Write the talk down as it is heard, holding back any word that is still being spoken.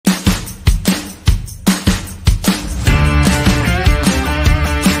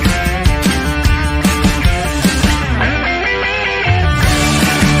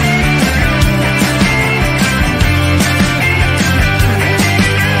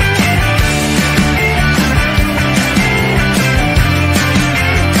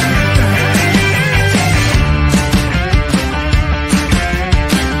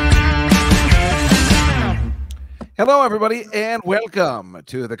Hello, everybody, and welcome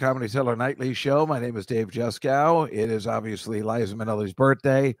to the Comedy Cellar Nightly Show. My name is Dave Juskow. It is obviously Liza Minnelli's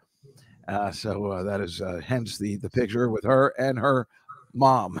birthday, so that is hence the picture with her and her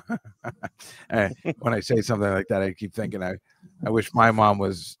mom. When I say something like that, I keep thinking I wish my mom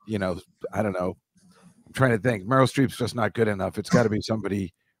was, I don't know. I'm trying to think. Meryl Streep's just not good enough. It's got to be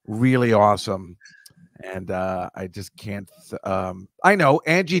somebody really awesome, and I just can't. I know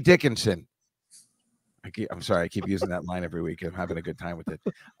Angie Dickinson. I'm sorry, I keep using that line every week. I'm having a good time with it.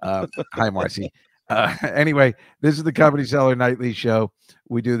 Hi, Marcy. Anyway, this is the Comedy Cellar Nightly Show.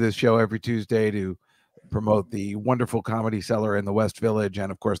 We do this show every Tuesday to promote the wonderful Comedy Cellar in the West Village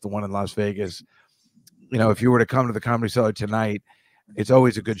and, of course, the one in Las Vegas. You know, if you were to come to the Comedy Cellar tonight, it's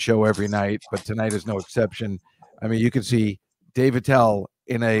always a good show every night, but tonight is no exception. I mean, you can see Dave Attell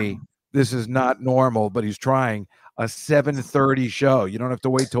in this is not normal, but he's trying a 7:30 show. You don't have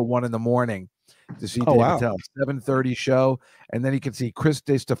to wait till 1 in the morning to see Dave Attell. 7:30 show, and then you can see Chris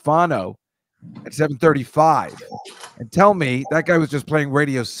DeStefano at 7:35. And tell me that guy was just playing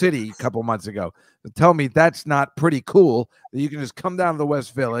Radio City a couple months ago. So tell me that's not pretty cool that you can just come down to the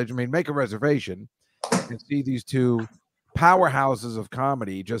West Village. I mean, make a reservation and see these two powerhouses of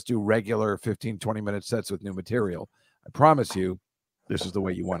comedy just do regular 15-20 minute sets with new material. I promise you, this is the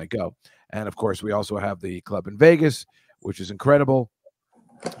way you want to go. And of course, we also have the club in Vegas, which is incredible.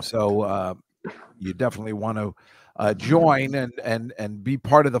 So you definitely want to join and be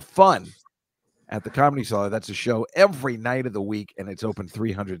part of the fun at the Comedy Cellar. That's a show every night of the week, and it's open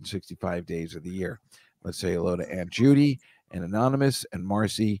 365 days of the year. Let's say hello to Aunt Judy and Anonymous and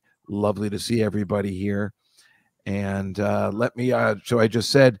Marcy. Lovely to see everybody here. And let me, so I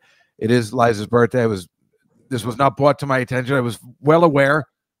just said it is Liza's birthday. This was not brought to my attention. I was well aware.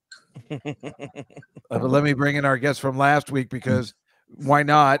 But let me bring in our guest from last week, because why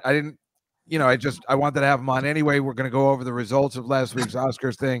not? I didn't, I wanted to have him on anyway. We're going to go over the results of last week's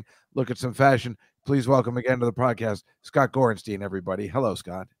Oscars thing, look at some fashion. Please welcome again to the podcast, Scott Gorenstein, everybody. Hello,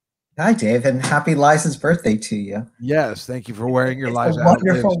 Scott. Hi, Dave, and happy Liza's birthday to you. Yes, thank you for wearing your Liza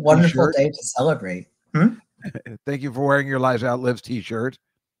wonderful day to celebrate. Thank you for wearing your Liza Outlives t-shirt.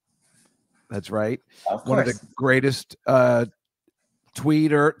 That's right. One of the greatest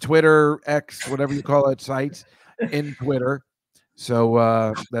Twitter, X, whatever you call it, sites in Twitter.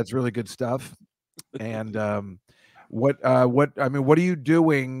 So that's really good stuff. And what are you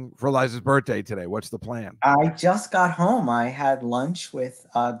doing for Liza's birthday today? What's the plan? I just got home. I had lunch with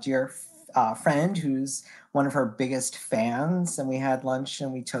a dear friend who's one of her biggest fans, and we had lunch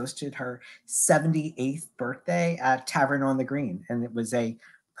and we toasted her 78th birthday at Tavern on the Green, and it was a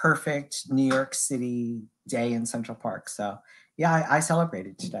perfect New York City day in Central Park. So yeah, I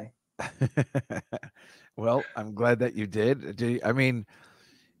celebrated today. Well, I'm glad that you did. I mean,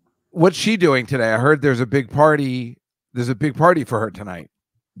 what's she doing today? I heard there's a big party. There's a big party for her tonight.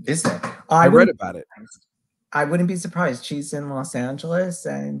 Is there? I read about it. I wouldn't be surprised. She's in Los Angeles,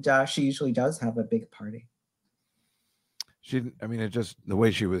 and she usually does have a big party. It just, the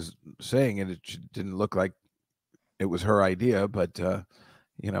way she was saying it, it didn't look like it was her idea, but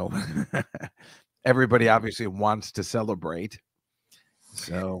everybody obviously wants to celebrate.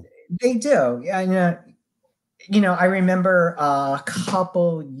 So they do. Yeah. I remember a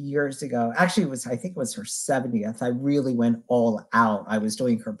couple years ago, actually I think it was her 70th. I really went all out. I was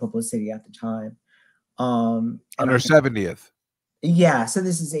doing her publicity at the time. On her 70th. Yeah. So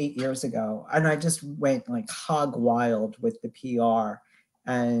this is 8 years ago. And I just went like hog wild with the PR,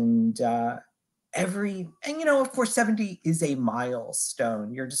 and of course, 70 is a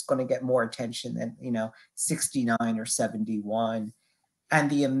milestone. You're just going to get more attention than, 69 or 71. And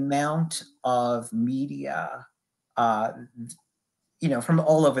the amount of media, from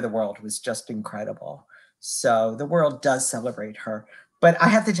all over the world was just incredible. So the world does celebrate her. But I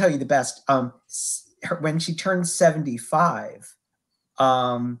have to tell you the best. When she turned 75,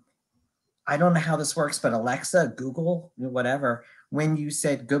 I don't know how this works, but Alexa, Google, whatever, when you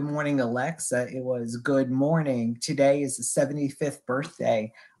said good morning, Alexa, it was good morning. Today is the 75th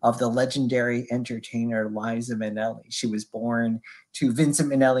birthday of the legendary entertainer Liza Minnelli. She was born to Vincent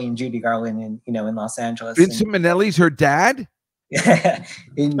Minnelli and Judy Garland in Los Angeles. Vincent Minnelli's her dad?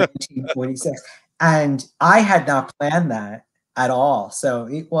 In 1946. And I had not planned that at all. So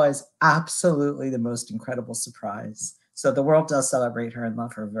it was absolutely the most incredible surprise. So the world does celebrate her and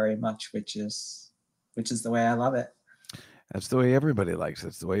love her very much, which is the way I love it. That's the way everybody likes it.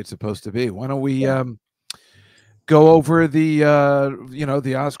 It's the way it's supposed to be. Why don't we go over the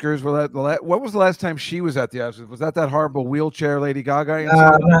the Oscars? What was the last time she was at the Oscars? Was that horrible wheelchair Lady Gaga?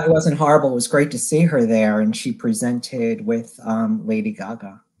 No, it wasn't horrible. It was great to see her there, and she presented with Lady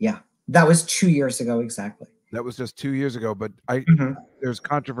Gaga. Yeah, that was 2 years ago exactly. That was just 2 years ago. But Mhm. there's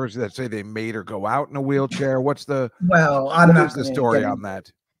controversy that say they made her go out in a wheelchair. What Well, is the story on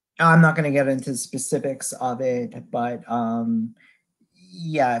that? I'm not going to get into specifics of it, but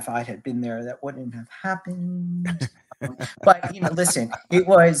yeah, if I had been there, that wouldn't have happened. But listen, it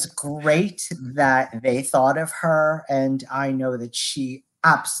was great that they thought of her, and I know that she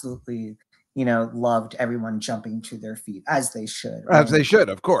absolutely, loved everyone jumping to their feet as they should. As they should,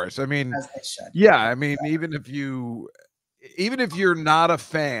 of course. I mean, as they should. yeah. I mean, even if you're not a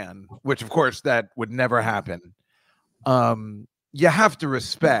fan, which of course that would never happen, you have to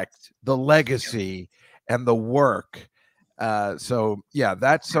respect the legacy and the work. So yeah,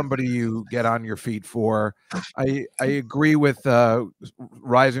 that's somebody you get on your feet for. I agree with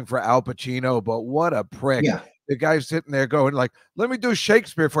rising for Al Pacino, but what a prick. Yeah. The guy's sitting there going like, let me do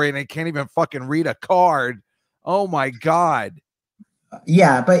Shakespeare for you, and they can't even fucking read a card. Oh my God.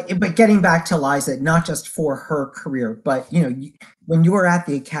 Yeah, but getting back to Liza, not just for her career, but when you were at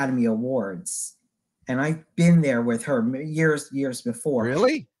the Academy Awards, and I've been there with her years before.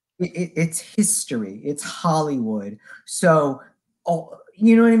 Really? It's history. It's Hollywood. So,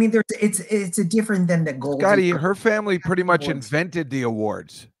 you know what I mean? It's a different than the Golden. Scotty, her family pretty much invented the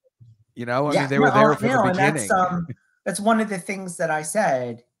awards. I mean, they were there from the beginning. That's one of the things that I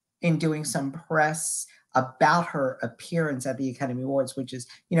said in doing some press about her appearance at the Academy Awards, which is,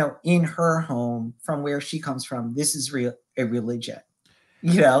 in her home, from where she comes from, this is a religion.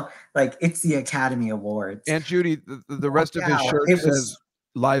 Like it's the Academy Awards. Aunt Judy, the rest of his shirt says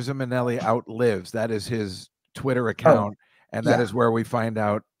Liza Minnelli outlives. That is his Twitter account. And that is where we find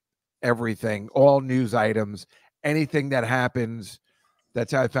out everything, all news items, anything that happens.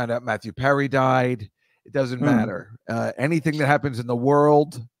 That's how I found out Matthew Perry died. It doesn't matter. Anything that happens in the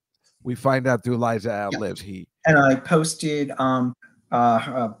world, we find out through Liza outlives. And I posted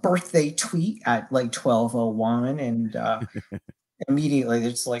a birthday tweet at like 12:01, and immediately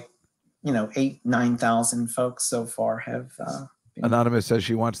there's like 8,000-9,000 folks so far have Anonymous says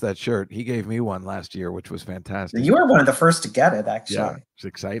she wants that shirt. He gave me one last year, which was fantastic. You were one of the first to get it, actually. Yeah, it's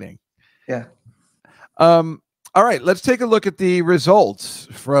exciting. Yeah. All right, let's take a look at the results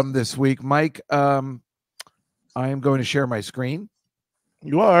from this week. Mike, I am going to share my screen.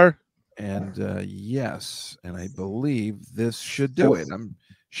 You are. And yes, and I believe this should do it. I'm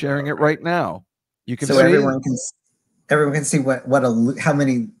sharing it right now. You can see everyone can see how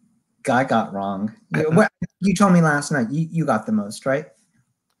many Guy got wrong. You told me last night you got the most, right?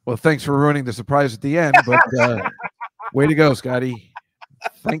 Well, thanks for ruining the surprise at the end, but way to go, Scotty.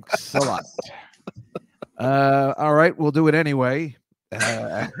 Thanks a lot. All right, we'll do it anyway.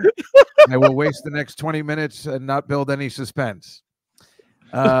 I will waste the next 20 minutes and not build any suspense.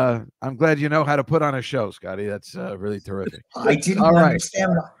 I'm glad you know how to put on a show, Scotty. That's really terrific. I didn't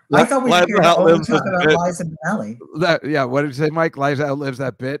understand. I thought we were only talking about Liza Minnelli. Yeah, what did you say, Mike? Liza outlives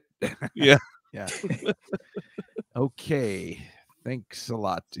that bit. Yeah. Yeah. Okay. Thanks a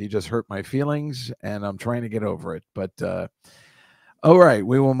lot. You just hurt my feelings, and I'm trying to get over it. But all right,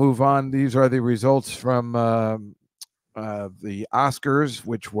 we will move on. These are the results from the Oscars,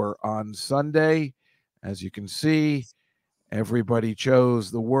 which were on Sunday. As you can see, everybody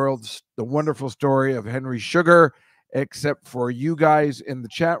chose the wonderful story of Henry Sugar, except for you guys in the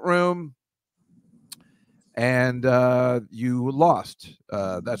chat room. And you lost.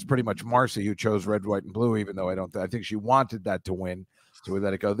 That's pretty much Marcy who chose Red, White, and Blue, even though I think she wanted that to win. So we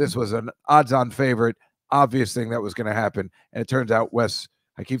let it go. This was an odds-on favorite, obvious thing that was going to happen. And it turns out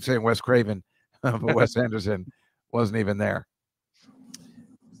I keep saying Wes Craven, but Wes Anderson wasn't even there.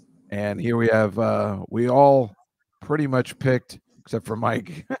 And here we have, we all pretty much picked, except for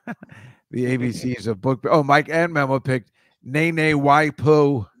Mike, the ABCs of book. Oh, Mike and Memo picked Nene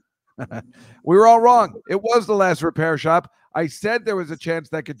Waipu. We were all wrong. It was The Last Repair Shop. I said there was a chance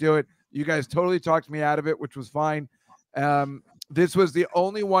that could do it. You guys totally talked me out of it, which was fine. This was the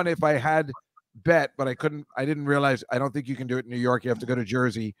only one if I had bet, but I didn't realize. I don't think you can do it in New York. You have to go to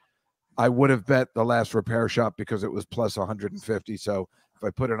Jersey. I would have bet The Last Repair Shop because it was plus 150. So if I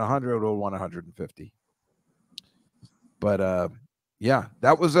put in 100, it would have won 150. But yeah,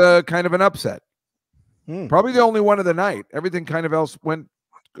 that was a kind of an upset. Probably the only one of the night. Everything kind of else went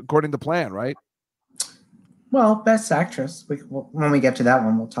according to plan, right? Well, Best Actress. When we get to that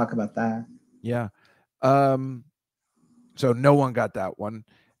one, we'll talk about that. Yeah. So no one got that one.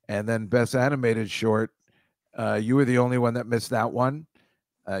 And then Best Animated Short, you were the only one that missed that one.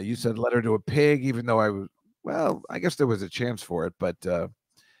 You said Letter to a Pig, even though I guess there was a chance for it, but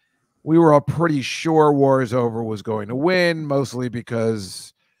we were all pretty sure War is Over was going to win, mostly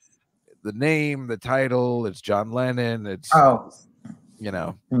because the name, the title, it's John Lennon. you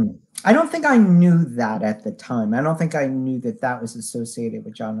know. I don't think I knew that at the time. I don't think I knew that that was associated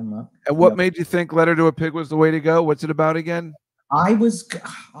with John and Mark. And what made you think Letter to a Pig was the way to go? What's it about again? I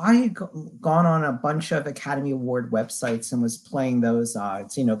had gone on a bunch of Academy Award websites and was playing those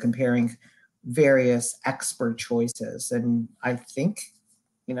odds, comparing various expert choices. And I think,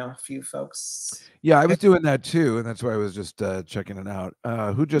 a few folks. Yeah, I was doing that too. And that's why I was just checking it out.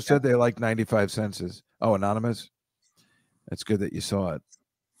 Who just said they like 95 Senses? Oh, Anonymous. That's good that you saw it.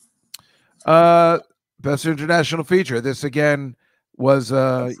 Best international feature. This again was,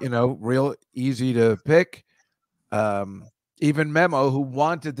 real easy to pick. Even Memo, who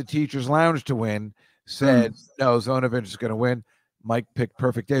wanted the Teacher's Lounge to win, said, no, Zone of Interest is going to win. Mike picked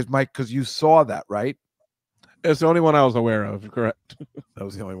Perfect Days. Mike, because you saw that, right? It's the only one I was aware of, correct? That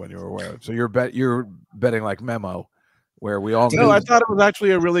was the only one you were aware of. So you're betting like Memo, where we all No, I thought it was actually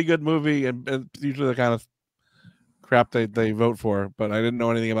a really good movie, and usually the kind of crap they vote for, but I didn't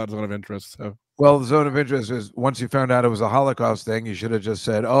know anything about Zone of Interest. So, well, the Zone of Interest is, once you found out it was a Holocaust thing, you should have just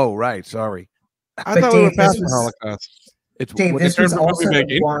said, "Oh, right, sorry." I thought we were past the Holocaust. Dave, this was also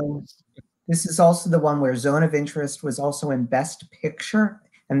the one. This is also the one where Zone of Interest was also in Best Picture,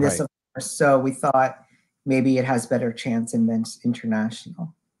 and this, of course, so we thought maybe it has better chance in Best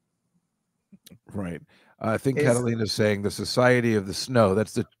International. Right. I think Catalina's saying the Society of the Snow.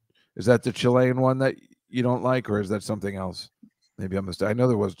 Is that the Chilean one that you don't like, or is that something else? Maybe I know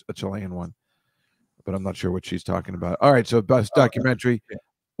there was a Chilean one, but I'm not sure what she's talking about. All right, so best documentary. Yeah.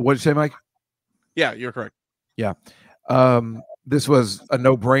 What did you say, Mike? Yeah, you're correct. Yeah. This was a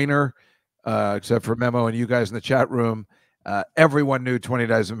no-brainer, except for Memo and you guys in the chat room. Everyone knew 20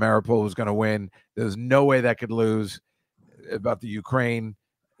 Days of Mariupol was going to win. There's no way that could lose. About the Ukraine,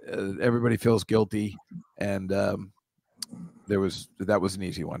 everybody feels guilty, and that was an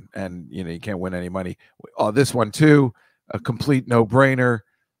easy one. And you can't win any money. This one too, a complete no-brainer.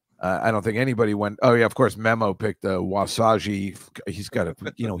 I don't think anybody went. Oh yeah, of course. Memo picked the Wasaji. He's got a,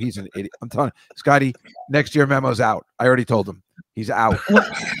 he's an idiot. I'm telling you, Scotty. Next year, Memo's out. I already told him he's out.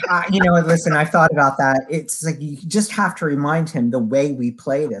 Listen, I've thought about that. It's like you just have to remind him the way we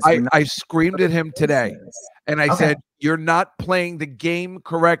play this. I screamed at him today, and I said, "You're not playing the game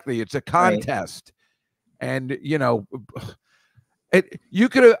correctly. It's a contest." Right. And you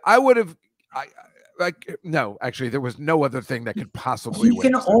could have. I would have. No, actually, there was no other thing that could possibly win. You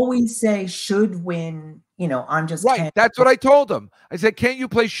can always say should win. I'm just right. That's what I told him. I said, can't you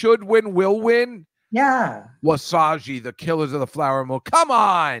play should win, will win? Yeah. Wasaji, the Killers of the Flower Moon. Come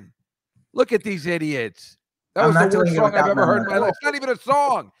on. Look at these idiots. That was the worst song I've ever heard in my life. It's not even a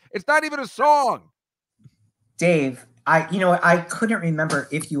song. It's not even a song. Dave, I couldn't remember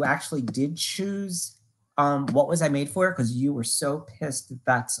if you actually did choose What Was I Made For? Because you were so pissed that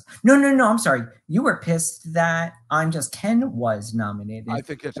that's no, I'm sorry. You were pissed that I'm Just Ken was nominated. I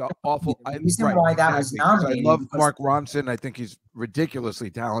think it's awful. The reason why that was nominated. I love Mark Ronson. I think he's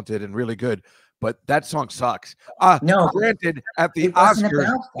ridiculously talented and really good, but that song sucks. No, granted, at the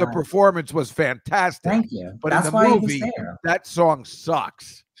Oscars, the performance was fantastic. Thank you. But that's in the movie, that song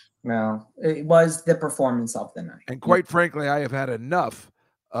sucks. No, it was the performance of the night. And quite frankly, I have had enough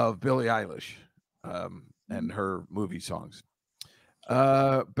of Billie Eilish. And her movie songs.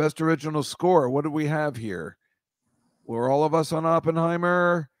 Best original score. What do we have here? Were all of us on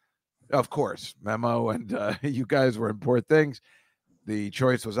Oppenheimer? Of course. Memo and you guys were in Poor Things. The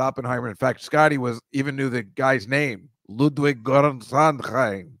choice was Oppenheimer. In fact, Scotty even knew the guy's name, Ludwig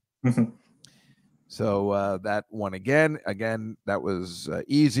Göransson. So that one again, that was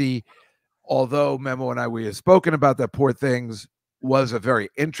easy. Although Memo and we had spoken about that Poor Things was a very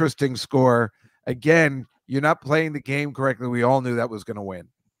interesting score. Again, you're not playing the game correctly. We all knew that was going to win.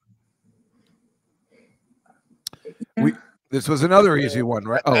 This was another easy one,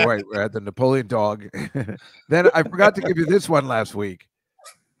 right? Oh, right. We're at the Napoleon Dog. Then I forgot to give you this one last week.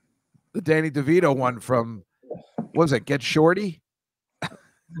 The Danny DeVito one from, what was it, Get Shorty?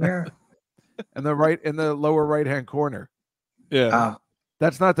 Where? In the lower right-hand corner. Yeah.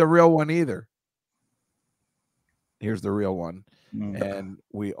 That's not the real one either. Here's the real one. And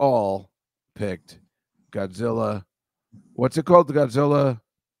we all picked Godzilla. What's it called? The Godzilla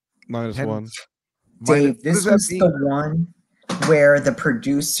 -1. Dave, this was the one where the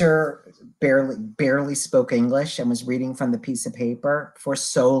producer barely spoke English and was reading from the piece of paper for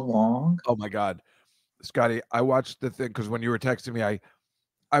so long. Oh my God, Scotty! I watched the thing because when you were texting me,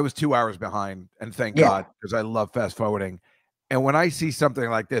 I was 2 hours behind, and thank God, because I love fast forwarding. And when I see something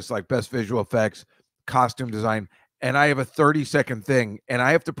like this, like best visual effects, costume design, and I have a 30-second thing, and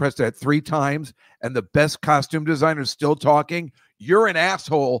I have to press that 3 times, and the best costume designer is still talking, you're an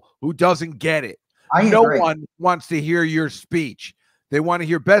asshole who doesn't get it. No one wants to hear your speech. They want to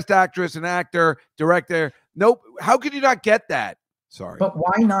hear best actress and actor, director. Nope. How could you not get that? Sorry. But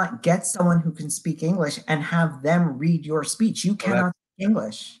why not get someone who can speak English and have them read your speech? You cannot speak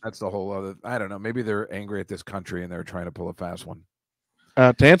English. That's the whole other. I don't know. Maybe they're angry at this country and they're trying to pull a fast one.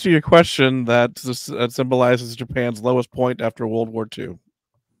 To answer your question, that symbolizes Japan's lowest point after World War II.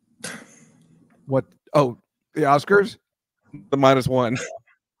 What? Oh, the Oscars? The -1.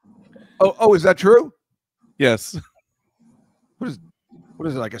 Oh, is that true? Yes. What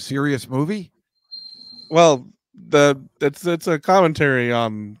is it, like a serious movie? Well, it's a commentary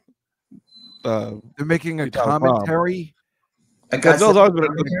on. They're making a commentary. A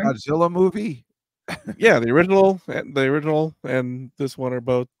Godzilla movie. Yeah, the original and this one are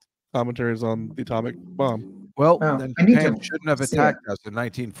both commentaries on the atomic bomb. Well, then Japan shouldn't have attacked us in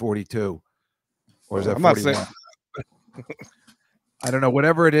 1942. Or is that 41? I don't know.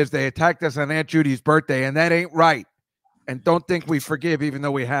 Whatever it is, they attacked us on Aunt Judy's birthday, and that ain't right. And don't think we forgive, even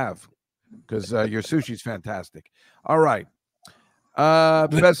though we have, because your sushi's fantastic. All right.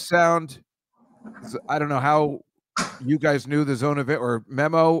 Best sound. I don't know how you guys knew the zone of it, or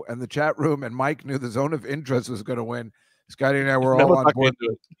Memo and the chat room, and Mike knew the zone of interest was going to win. Scotty and I were all on board.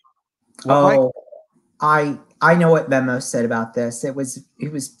 Oh, I know what Memo said about this. It was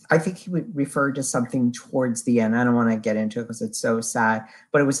I think he would refer to something towards the end. I don't want to get into it because it's so sad,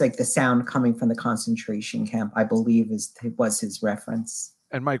 but it was like the sound coming from the concentration camp, I believe was his reference.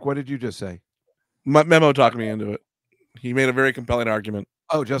 And Mike, what did you just say? Memo talked me into it. He made a very compelling argument.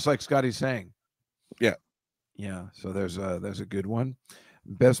 Oh, just like Scotty's saying. Yeah. Yeah. So there's a good one.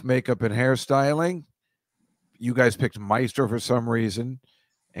 Best makeup and hairstyling. You guys picked Maestro for some reason.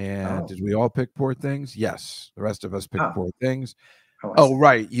 And did we all pick Poor Things? Yes. The rest of us picked Poor Things. Oh,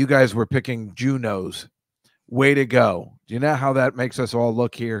 right. You guys were picking Junos. Way to go. Do you know how that makes us all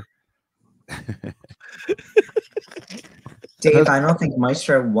look here? Dave, I don't think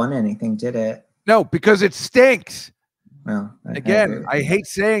Maestro won anything, did it? No, because it stinks. Well, again, I hate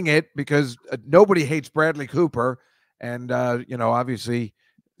saying it because nobody hates Bradley Cooper. And, obviously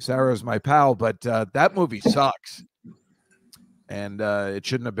Sarah's my pal, but that movie sucks. And it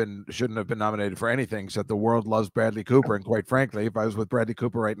shouldn't have been nominated for anything except the world loves Bradley Cooper. And quite frankly, if I was with Bradley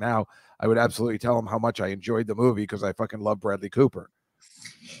Cooper right now, I would absolutely tell him how much I enjoyed the movie because I fucking love Bradley Cooper.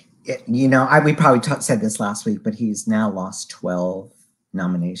 We probably said this last week, but he's now lost 12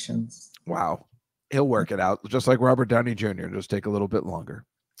 nominations. Wow. He'll work it out, just like Robert Downey Jr. Just take a little bit longer.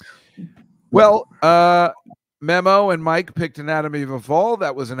 Well, Memo and Mike picked Anatomy of a Fall.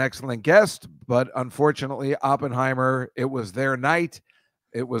 That was an excellent guest, but unfortunately, Oppenheimer, it was their night.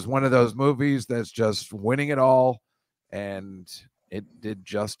 It was one of those movies that's just winning it all, and it did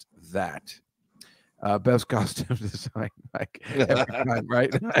just that. Best costume design, Mike.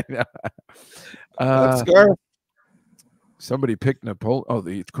 Right? Let's go. Somebody picked Napoleon. Oh,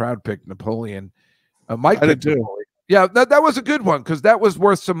 the crowd picked Napoleon. Mike did too. Napoleon. Yeah, that was a good one because that was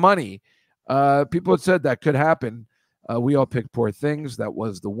worth some money. People had said that could happen. We all picked Poor Things. That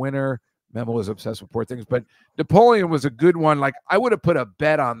was the winner. Memo was obsessed with Poor Things, but Napoleon was a good one. Like I would have put a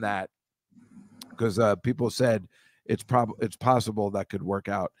bet on that because people said it's possible that could work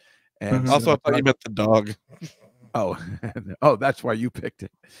out. And also, I thought you meant the dog. Oh, that's why you picked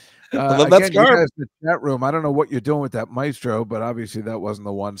it. That's again, you guys in the chat room. I don't know what you're doing with that Maestro, but obviously that wasn't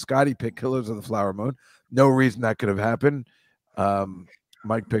the one. Scotty picked Killers of the Flower Moon. No reason that could have happened.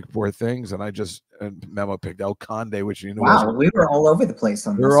 Mike picked Poor Things, and Memo picked El Conde, which you know. Wow, we were all over the place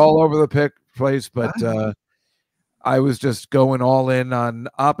on this. We were all over the place, but I was just going all in on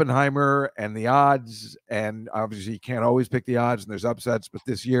Oppenheimer and the odds. And obviously, you can't always pick the odds, and there's upsets. But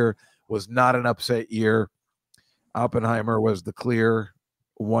this year was not an upset year. Oppenheimer was the clear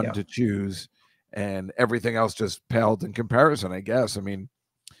one to choose, and everything else just paled in comparison, I guess. I mean,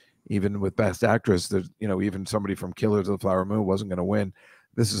 even with Best Actress, there's even somebody from Killers of the Flower Moon wasn't going to win.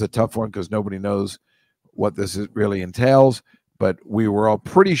 This is a tough one because nobody knows what this really entails, but we were all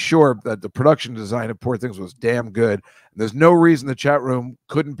pretty sure that the production design of Poor Things was damn good. And there's no reason the chat room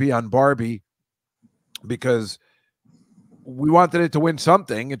couldn't be on Barbie because we wanted it to win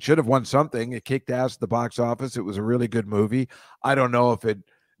something. It should have won something. It kicked ass at the box office. It was a really good movie. I don't know if it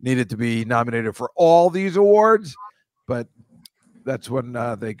needed to be nominated for all these awards, but that's when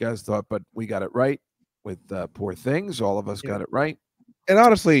they guys thought. But we got it right with Poor Things. All of us got it right. And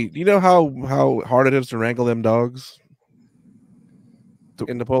honestly, do you know how hard it is to wrangle them dogs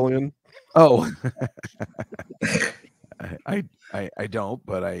in Napoleon? Oh, I don't,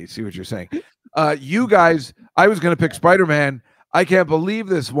 but I see what you're saying. You guys, I was going to pick Spider-Man. I can't believe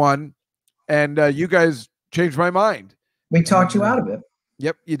this one, and you guys changed my mind. We talked you out of it.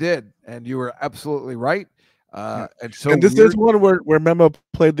 Yep, you did, and you were absolutely right. And so And this weird. is one where Memo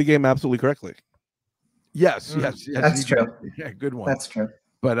played the game absolutely correctly. Yes, yes, That's he true. did. Yeah, good one. That's true.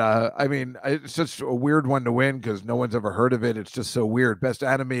 But I mean, it's just a weird one to win because no one's ever heard of it. It's just so weird. Best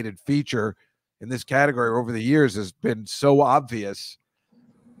animated feature in this category over the years has been so obvious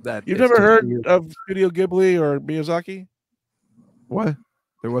that You've it's never just heard weird. of Studio Ghibli or Miyazaki? What?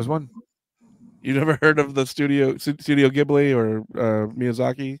 There was one? You never heard of the Studio Ghibli or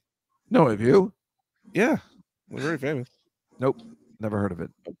Miyazaki? No, have you? Yeah, they're very famous. Nope, never heard of it.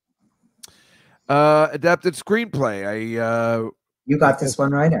 Adapted screenplay. You got this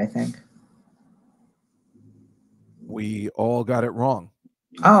one right, I think. We all got it wrong.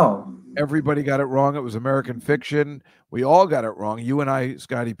 Oh, Everybody got it wrong. It was American Fiction. We all got it wrong. You and I,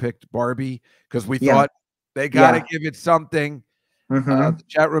 Scotty, picked Barbie because we Yeah. thought they got to Yeah. give it something. mhm. The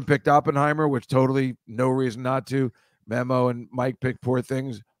chat room picked Oppenheimer, which totally no reason not to. Memo and Mike picked Poor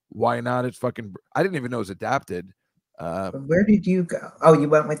Things. Why not? It's fucking. I didn't even know it was adapted. Where did you go? Oh, you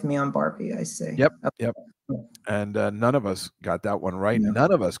went with me on Barbie, I see. Yep, Oh, yep. And none of us got that one right. No.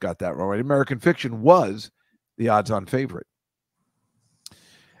 None of us got that one right. American Fiction was the odds-on favorite.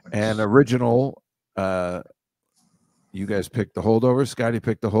 And original, you guys picked The Holdovers. Scotty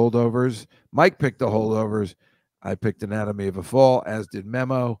picked The Holdovers. Mike picked The Holdovers. I picked Anatomy of a Fall, as did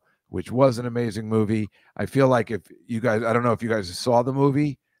Memo, which was an amazing movie. I feel like if you guys, I don't know if you guys saw the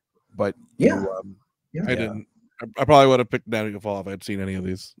movie, but Yeah. you, I didn't. I probably would have picked Anatomy of a Fall if I'd seen any of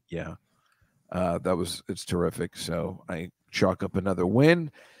these. Yeah. It's terrific. So I chalk up another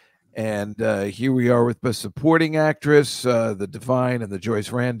win. And here we are with Best Supporting Actress, the Divine and the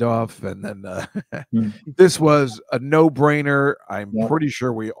Joyce Randolph. And then this was a no-brainer. I'm pretty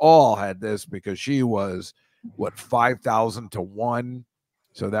sure we all had this because she was, 5,000 to 1.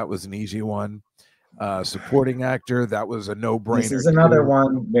 So that was an easy one. Supporting actor, that was a no-brainer. This is another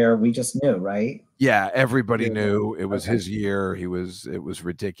one where we just knew, right? Yeah, everybody knew it was his year. It was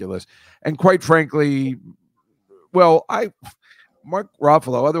ridiculous. And quite frankly, Mark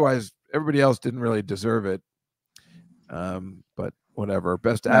Ruffalo, otherwise everybody else didn't really deserve it. But whatever.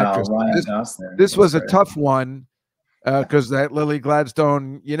 Best actress. This was a tough one because that Lily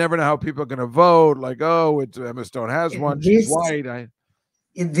Gladstone, you never know how people are going to vote. Like, oh, it's Emma Stone has one. She's white.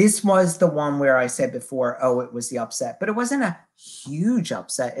 This was the one where I said before, oh, it was the upset, but it wasn't a huge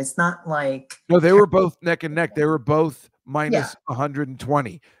upset. It's not like no, they were both neck and neck. They were both minus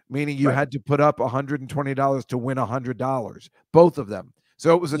 120, meaning you had to put up $120 to win $100. Both of them.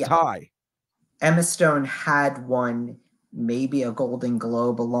 So it was a tie. Emma Stone had won maybe a Golden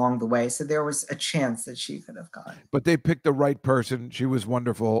Globe along the way, so there was a chance that she could have gone. But they picked the right person. She was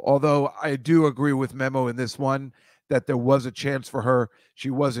wonderful. Although I do agree with Memo in this one that there was a chance for her. She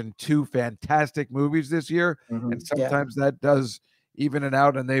was in 2 fantastic movies this year, and sometimes that does even it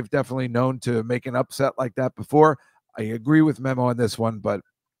out, and they've definitely known to make an upset like that before. I agree with Memo on this one, but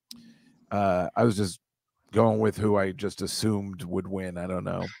I was just going with who I just assumed would win. I don't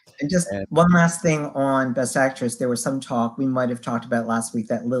know. And one last thing on Best Actress, there was some talk, we might have talked about last week,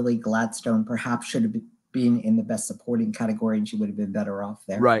 that Lily Gladstone perhaps should have been in the Best Supporting category, and she would have been better off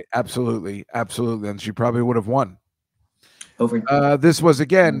there. Right, absolutely, and she probably would have won. This was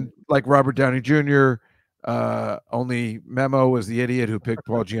again like Robert Downey Jr. Only Memo was the idiot who picked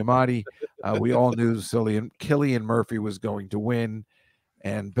Paul Giamatti. We all knew Cillian Murphy was going to win,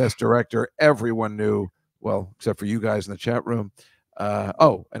 and Best Director, everyone knew. Well, except for you guys in the chat room.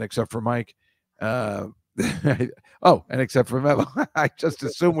 And except for Mike. And except for Memo. I just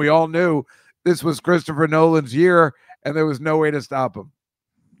assumed we all knew this was Christopher Nolan's year, and there was no way to stop him.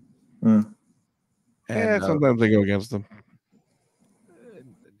 And sometimes they go against them.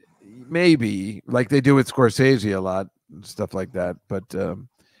 Maybe like they do with Scorsese a lot and stuff like that. But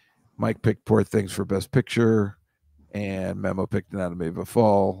Mike picked Poor Things for Best Picture, and Memo picked Anatomy of a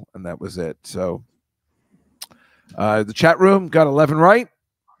Fall, and that was it. So the chat room got 11 right.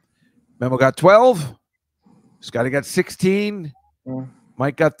 Memo got 12. Scotty got 16.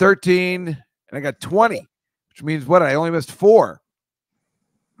 Mike got 13, and I got 20, which means what? I only missed 4.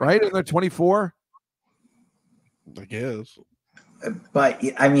 Right? Isn't there 24? I guess. But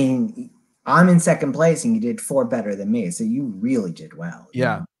I mean, I'm in second place, and you did 4 better than me, so you really did well.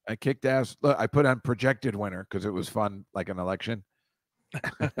 Yeah, I kicked ass. Look, I put on projected winner because it was fun, like an election.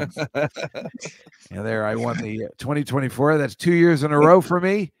 And there, I won the 2024. That's 2 years in a row for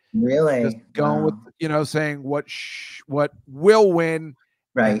me. Really, just going with saying what will win,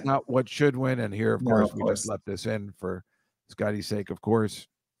 right? Not what should win. And here, of course, we just left this in for Scotty's sake, of course.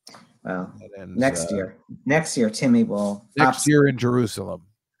 Well, next year, Timmy will. Next year in Jerusalem.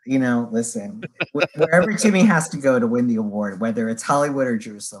 Listen, wherever Timmy has to go to win the award, whether it's Hollywood or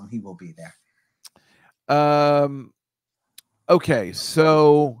Jerusalem, he will be there. Okay,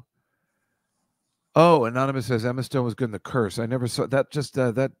 so Anonymous says Emma Stone was good in The Curse. I never saw that. Just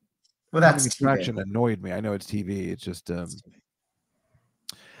that Well, coming that's attraction TV. annoyed me. I know it's TV. It's just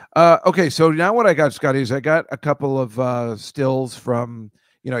okay. So now what I got, Scotty, is I got a couple of stills from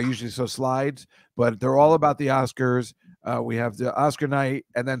usually slides, but they're all about the Oscars. We have the Oscar night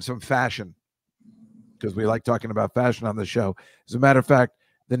and then some fashion because we like talking about fashion on the show. As a matter of fact,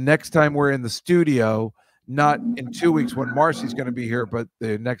 the next time we're in the studio, not in 2 weeks when Marcy's going to be here, but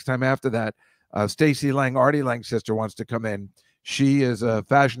the next time after that, Stacey Lang, Artie Lang's sister, wants to come in. She is a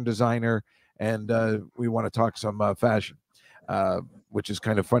fashion designer, and we want to talk some fashion, which is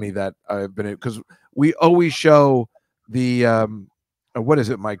kind of funny that I've been, because we always show the what is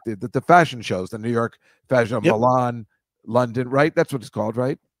it, Mike? The fashion shows, the New York fashion, Yep. Milan, London, right? That's what it's called,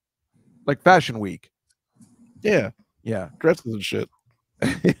 right? Like Fashion Week. Yeah, Yeah. dresses and shit.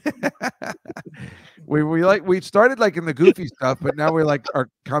 we started like in the goofy stuff, but now we are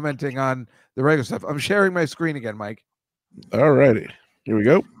commenting on the regular stuff. I'm sharing my screen again, Mike. All righty, here we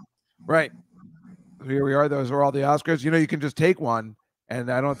go. Right. Here we are. Those are all the Oscars. You can just take one,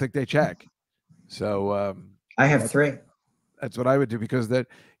 and I don't think they check. So I have 3. That's what I would do, because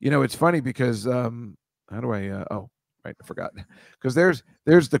it's funny because how do I right, I forgot, because there's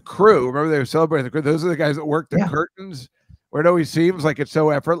the crew. Remember, they were celebrating the crew. Those are the guys that work the curtains, where it always seems like it's so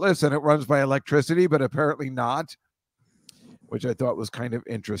effortless and it runs by electricity, but apparently not, which I thought was kind of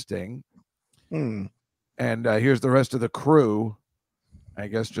interesting. And here's the rest of the crew, I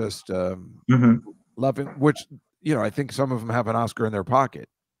guess, just loving, which I think some of them have an Oscar in their pocket.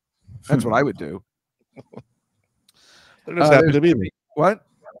 That's what I would do. They're just happy to be there. What?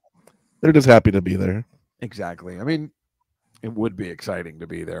 They're just happy to be there. Exactly. I mean, it would be exciting to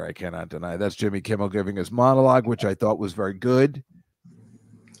be there. I cannot deny. That's Jimmy Kimmel giving his monologue, which I thought was very good.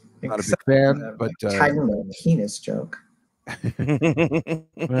 Not a big fan, but kind of a penis joke.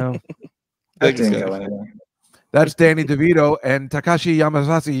 Well, that didn't go anywhere. That's Danny DeVito and Takashi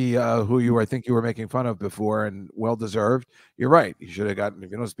Yamazaki, who I think you were making fun of before, and well deserved. You're right. You should have gotten,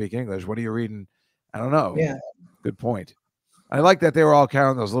 if you don't speak English, what are you reading? I don't know. Yeah. Good point. I like that they were all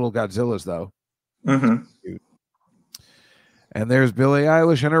counting those little Godzillas, though. And there's Billie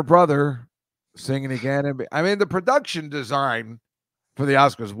Eilish and her brother singing again. And I mean, the production design for the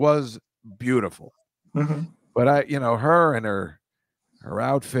Oscars was beautiful. But her and her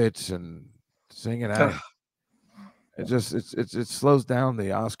outfits and singing out, it slows down the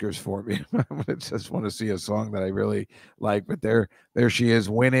Oscars for me. I just want to see a song that I really like. But there she is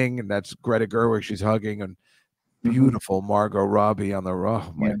winning, and that's Greta Gerwig. She's hugging, and beautiful Margot Robbie on the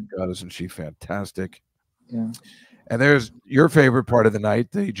my God, isn't she fantastic? Yeah. And there's your favorite part of the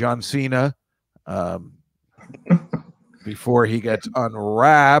night, the John Cena, before he gets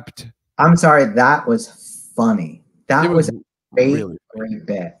unwrapped. I'm sorry, that was funny. That was a great, really great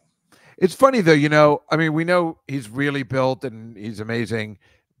bit. It's funny though, I mean, we know he's really built and he's amazing,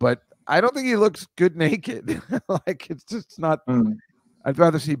 but I don't think he looks good naked. Like, it's just not. I'd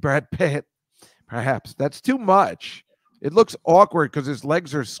rather see Brad Pitt. Perhaps that's too much. It looks awkward because his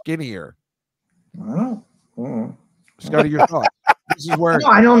legs are skinnier. Scotty, your thoughts? This is where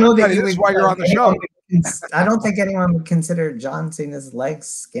I don't know that this is why you're on the show. I don't think anyone would consider John Cena's legs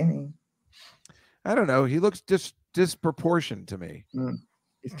skinny. I don't know. He looks disproportioned to me.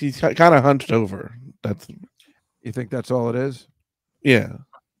 He's kind of hunched over. You think that's all it is? Yeah.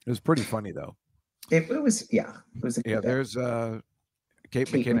 It was pretty funny though. It was. It was a good there's Kate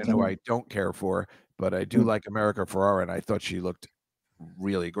McKinnon, who I don't care for, but I do like America Ferrera, and I thought she looked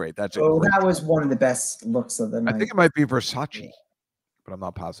really great. That was one of the best looks of the night. I think it might be Versace, but I'm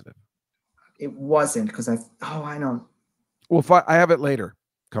not positive. It wasn't, because I know. Well, I have it later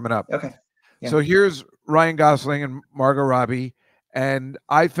coming up. Okay. Yeah. So here's Ryan Gosling and Margot Robbie, and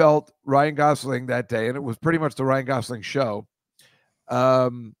I felt Ryan Gosling that day, and it was pretty much the Ryan Gosling show,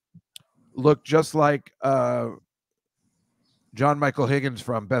 looked just like John Michael Higgins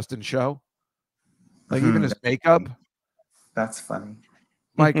from Best in Show. Like, even his makeup. That's funny.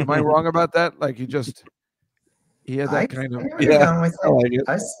 Mike, am I wrong about that? Like, he had that kind of. Yeah,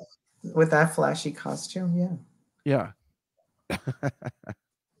 with that flashy costume. Yeah.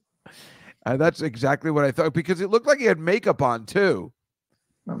 That's exactly what I thought, because it looked like he had makeup on too.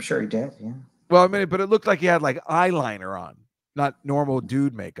 I'm sure he did. Yeah. Well, I mean, but it looked like he had like eyeliner on, not normal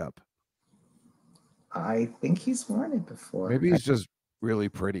dude makeup. I think he's worn it before. Maybe he's just really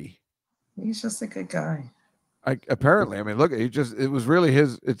pretty. He's just a good guy. Apparently, I mean, look, it was really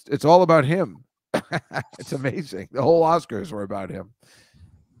his. It's all about him. It's amazing. The whole Oscars were about him.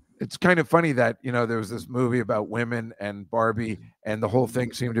 It's kind of funny that, there was this movie about women and Barbie, and the whole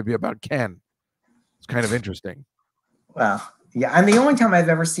thing seemed to be about Ken. It's kind of interesting. Well, yeah, and the only time I've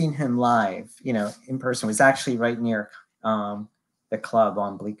ever seen him live, in person, was actually right near the club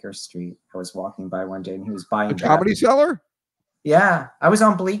on Bleecker Street. I was walking by one day, and he was buying The Comedy Cellar? Yeah, I was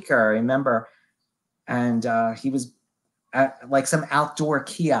on Bleecker, I remember, and he was at like some outdoor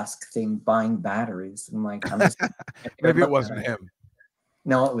kiosk thing buying batteries. I'm like, I'm just maybe it wasn't him.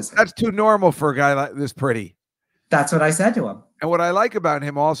 No, it was him. That's too normal for a guy like this pretty. That's what I said to him. And what I like about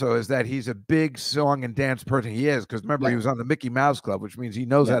him also is that he's a big song and dance person. He is, because remember, he was on the Mickey Mouse Club, which means he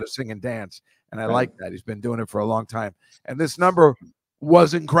knows how to sing and dance. And I like that. He's been doing it for a long time. And this number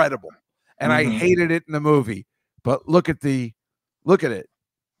was incredible. And I hated it in the movie. But look at it.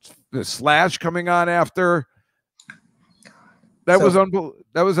 The Slash coming on after. That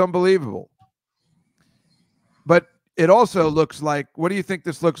was unbelievable. But it also looks like, what do you think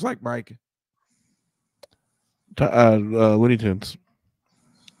this looks like, Mike? Looney Tunes.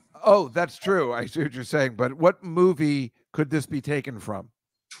 Oh, that's true. I see what you're saying. But what movie could this be taken from?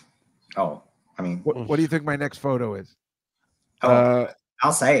 Oh, I mean, what do you think my next photo is? I'll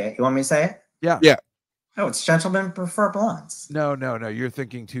say it. You want me to say it? Yeah. Yeah. Oh, it's Gentlemen Prefer Blondes. No. You're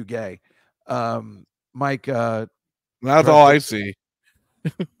thinking too gay. Mike. That's all I see.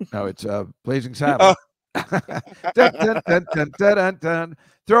 No, it's Blazing Saddles. Dun, dun, dun, dun, dun, dun, dun.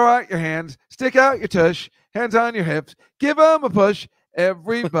 Throw out your hands, stick out your tush, hands on your hips, give them a push.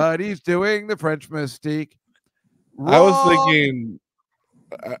 Everybody's doing the French Mystique. I was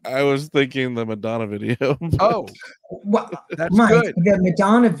thinking the Madonna video. Oh, well, that's Mike, good. The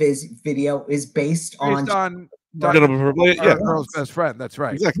Madonna video is based on Girl's Best Friend. That's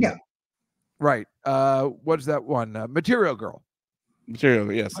right. Exactly. Yeah. Right. What's that one? Material Girl.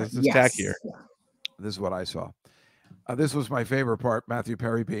 Material. Yes, this is tackier. This is what I saw. This was my favorite part. Matthew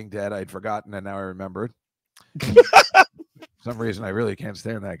Perry being dead. I'd forgotten, and now I remembered. For some reason, I really can't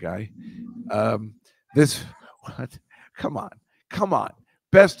stand that guy. What? Come on.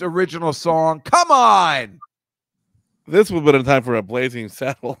 Best original song. Come on. This would have been a time for a Blazing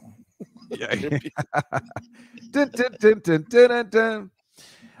Saddle. Yeah. Dun, dun, dun, dun, dun, dun,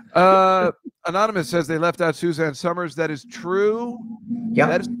 dun. Anonymous says they left out Suzanne Summers. That is true. Yeah,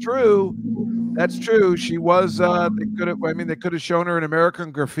 that is true. That's true. She was. They could have shown her in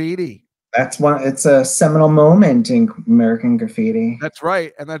American Graffiti. It's a seminal moment in American Graffiti. That's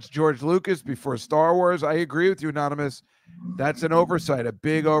right, and that's George Lucas before Star Wars. I agree with you, Anonymous. That's an oversight, a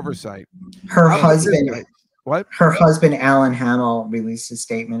big oversight. Her husband. What? Her husband, Alan Hamill, released a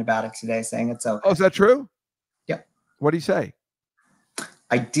statement about it today, saying it's okay. Oh, is that true? Yep. What did he say?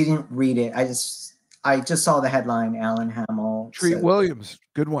 I didn't read it. I just saw the headline. Alan Hamill. Treat Williams,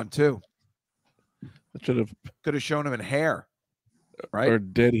 good one too. Could have shown him in hair, right? Or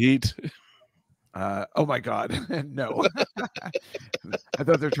Dead Heat. Oh my God, no! I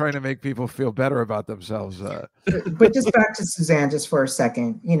thought they're trying to make people feel better about themselves. But just back to Suzanne, just for a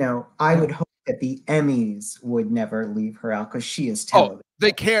second. I would hope that the Emmys would never leave her out because she is television. Oh,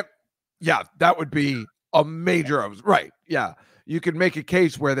 they can't. Yeah, that would be a major. Right? Yeah, you could make a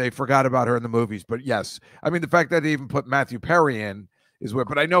case where they forgot about her in the movies, but yes, I mean the fact that they even put Matthew Perry in is weird.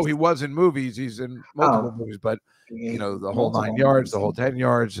 But I know he was in movies. He's in multiple movies, but the whole 9 yards, the whole 10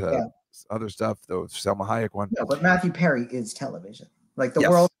 yards, other stuff. The Selma Hayek one. No, but Matthew Perry is television. Like the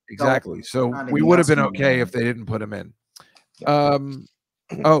world. Exactly. So we would have been okay if they didn't put him in.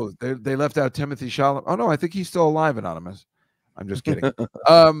 Oh, they left out Timothy Chalamet. Oh no, I think he's still alive, Anonymous. I'm just kidding.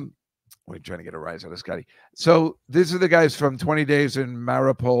 We're trying to get a rise out of Scotty. So these are the guys from 20 Days in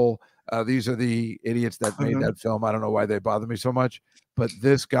Mariupol. These are the idiots that made that film. I don't know why they bother me so much, but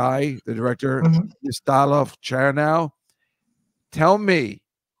this guy, the director, Stanislav Chernow, tell me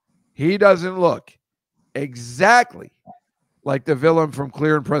he doesn't look exactly like the villain from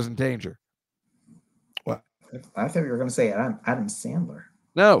Clear and Present Danger. What? I thought you were going to say Adam Sandler.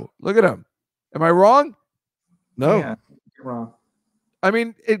 No, look at him. Am I wrong? No, yeah, you're wrong. I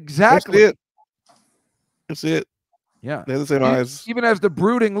mean, exactly. That's it. Yeah. They have the same eyes. Even has the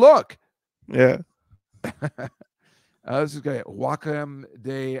brooding look. Yeah. This is guy Joaquim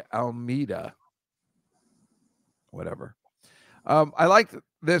de Almeida. Whatever. I like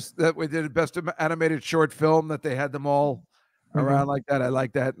this, that we did a best animated short film, that they had them all around like that. I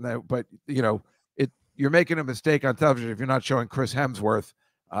like that. But you're making a mistake on television if you're not showing Chris Hemsworth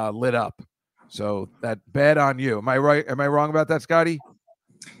lit up. So that bad on you. Am I right? Am I wrong about that, Scotty?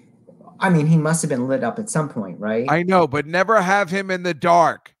 I mean, he must have been lit up at some point, right? I know, but never have him in the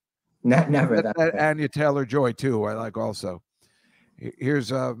dark. Never. That Anya Taylor-Joy too. I like also.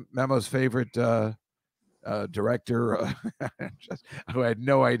 Here's Memo's favorite director, who had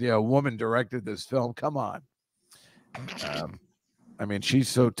no idea a woman directed this film. Come on. I mean, she's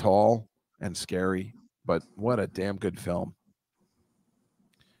so tall and scary, but what a damn good film.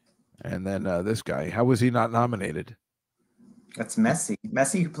 And then this guy, how was he not nominated? That's Messi.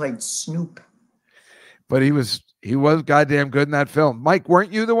 Messi, who played Snoop. But he was goddamn good in that film. Mike,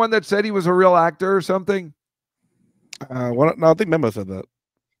 weren't you the one that said he was a real actor or something? No, I think Memo said that.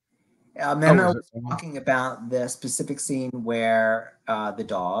 Memo was talking about the specific scene where the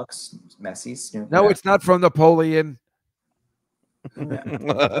dogs, Messi, Snoop. No, it's not from Napoleon. No,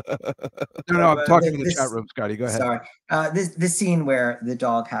 no, I'm talking in the chat room, Scotty. Go ahead. Sorry. This scene where the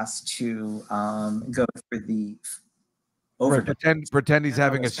dog has to go for the overdose. Pretend he's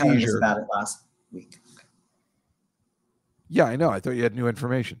having a seizure. About it last week. Yeah, I know. I thought you had new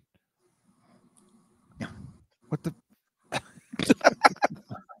information. Yeah. What the?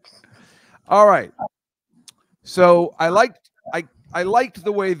 All right. So I liked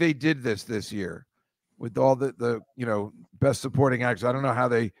the way they did this year with all the best supporting actors. I don't know how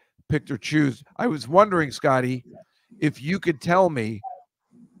they picked or choose. I was wondering, Scotty, if you could tell me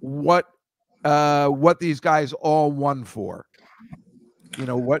what these guys all won for.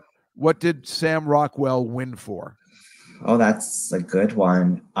 What did Sam Rockwell win for? Oh, that's a good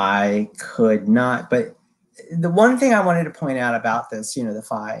one. I could not, but the one thing I wanted to point out about this, the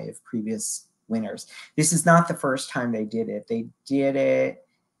 5 previous winners, this is not the first time they did it. They did it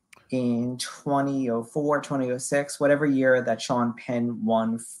in 2004, 2006, whatever year that Sean Penn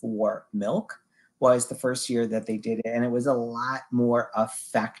won for Milk was the first year that they did it. And it was a lot more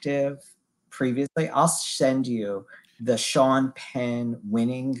effective previously. I'll send you the Sean Penn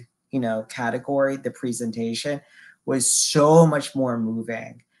winning, category. The presentation was so much more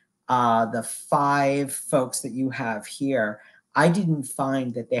moving. The 5 folks that you have here, I didn't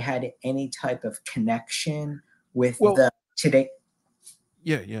find that they had any type of connection with today.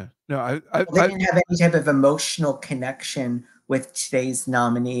 Yeah. No, they didn't have any type of emotional connection with today's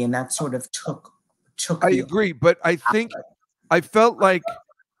nominee, and that sort of took. I agree, but I think I felt like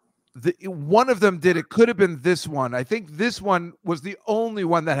one of them did. It could have been this one. I think this one was the only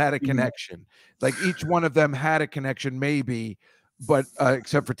one that had a connection. Like each one of them had a connection, maybe, but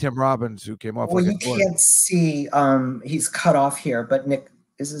except for Tim Robbins, who came off. Well, like you can't see. He's cut off here, but Nick,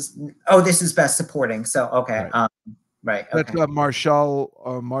 this is best supporting. So okay, right. Right. Okay. That's Marshall,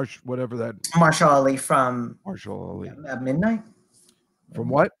 whatever that. Marshall Ali from Marshall Ali. Midnight. From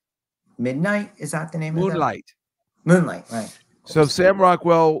what? Midnight, is that the name Moonlight. of that? Moonlight, right. So Sam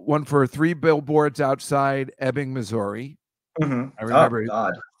Rockwell won for 3 Billboards Outside Ebbing, Missouri. Mm-hmm. I remember. Oh,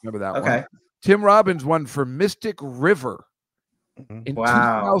 God. Remember that one. Okay. Tim Robbins won for Mystic River in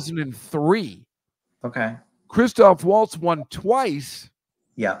 2003. Okay. Christoph Waltz won twice.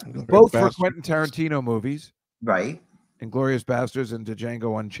 Yeah. Both for Quentin Tarantino movies. Right. Inglourious Basterds and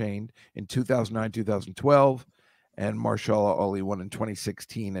Django Unchained in 2009, 2012. And Marshall Ali won in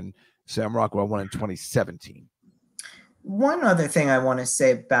 2016, and Sam Rockwell won in 2017. One other thing I want to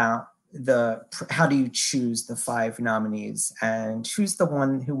say about how do you choose the 5 nominees, and who's the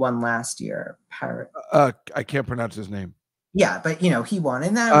one who won last year? I can't pronounce his name. Yeah, but he won,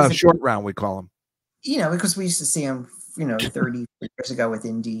 and that was short round, we call him. Because we used to see him, 30 years ago with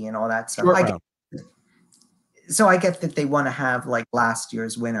Indy and all that stuff. So I get that they want to have like last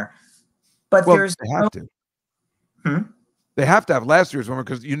year's winner, but they have to. They have to have last year's winner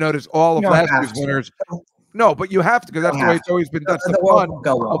because you notice all of last year's winners. No, but you have to, because that's the way it's always been. That's the fun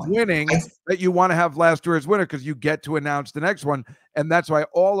of winning, that you want to have last year's winner because you get to announce the next one, and that's why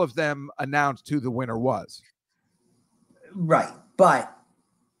all of them announced who the winner was. Right, but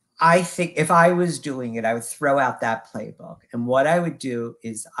I think if I was doing it, I would throw out that playbook, and what I would do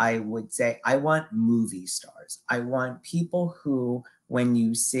is I would say I want movie stars. I want people who, when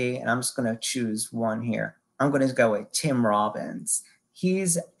you see, and I'm just going to choose one here. I'm going to go with Tim Robbins.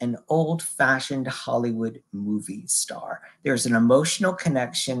 He's an old-fashioned Hollywood movie star. There's an emotional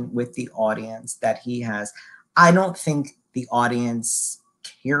connection with the audience that he has. I don't think the audience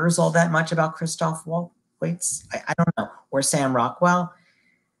cares all that much about Christoph Waltz. I don't know. Or Sam Rockwell.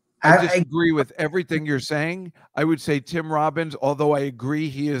 I disagree with everything you're saying. I would say Tim Robbins, although I agree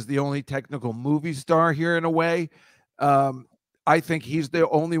he is the only technical movie star here in a way. I think he's the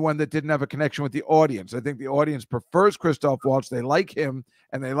only one that didn't have a connection with the audience. I think the audience prefers Christoph Waltz. They like him,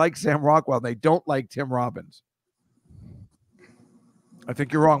 and they like Sam Rockwell. They don't like Tim Robbins. I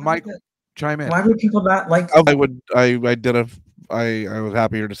think you're wrong, Mike. Chime in. Why would people not like? I was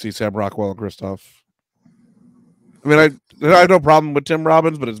happier to see Sam Rockwell and Christoph. I mean, I have no problem with Tim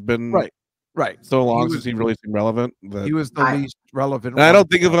Robbins, but it's been right so long since he really seemed relevant that he was the least relevant. I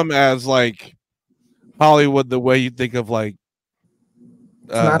don't think of him as like Hollywood the way you think of like.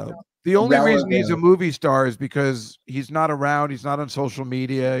 The only reason he's a movie star is because he's not around. He's not on social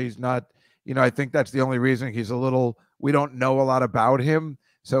media. He's not I think that's the only reason he's a little. We don't know a lot about him,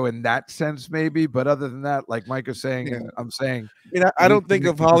 so in that sense, maybe. But other than that, like Mike is saying, and I'm saying, I don't we think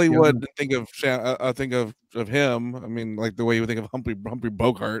of think he's the Hollywood only- and think of him. I mean, like the way you think of Humphrey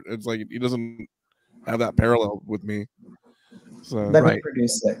Bogart. It's like he doesn't have that parallel with me. So Let me Right.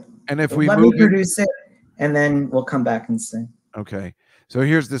 produce it. And if we Let me move it, produce it, and then we'll come back and sing. okay. So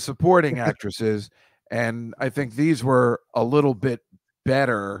here's the supporting actresses, and I think these were a little bit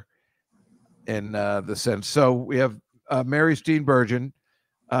better in the sense. So we have Mary Steenburgen.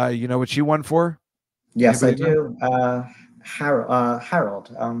 You know what she won for? Yes, I Anybody know? do. Harold.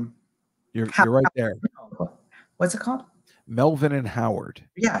 You're right there. What's it called? Melvin and Howard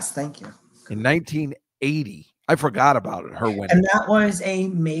Yes, thank you. in 1980. I forgot about it. Her winning. And that was a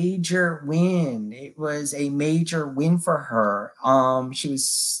major win. It was a major win for her. She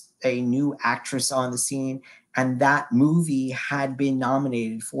was a new actress on the scene, and that movie had been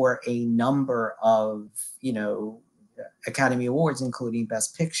nominated for a number of, Academy Awards, including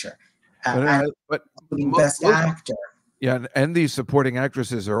Best Picture, But including Best Actor. Yeah, and these supporting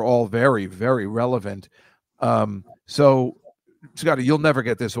actresses are all very, very relevant. So, Scotty, you'll never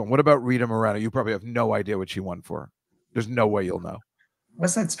get this one. What about Rita Moreno? You probably have no idea what she won for. There's no way you'll know.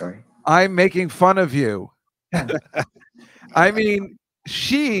 What's that story? I'm making fun of you. I mean,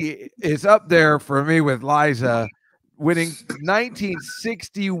 she is up there for me with Liza, winning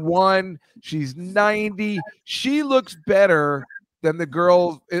 1961. She's 90. She looks better than the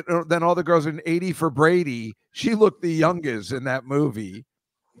girls, than all the girls in 80 for Brady. She looked the youngest in that movie,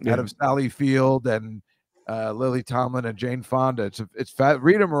 out of Sally Field and Lily Tomlin and Jane Fonda. It's fat.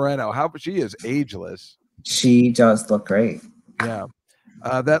 Rita Moreno, she is ageless. She does look great. Yeah.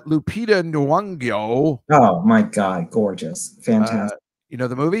 That Lupita Nyong'o. Oh my God, gorgeous, fantastic. You know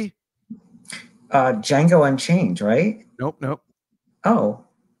the movie? Django Unchained, right? Nope. Oh,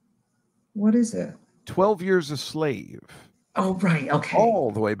 what is it? 12 Years a Slave. Oh, right. Okay.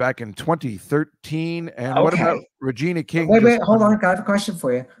 All the way back in 2013. And what about Regina King? Wait, hold on. I have a question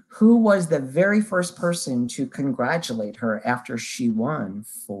for you. Who was the very first person to congratulate her after she won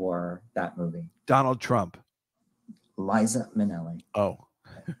for that movie? Donald Trump. Liza Minnelli. Oh.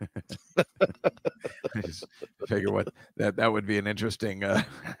 I just figure that would be an interesting I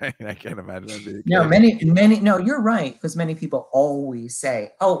can't imagine. No, no, you're right, because many people always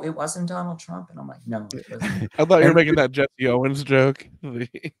say, "Oh, it wasn't Donald Trump," and I'm like, "No, it wasn't." I thought you were making that Jesse Owens joke.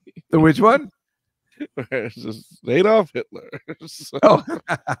 The which one? It's just Adolf Hitler.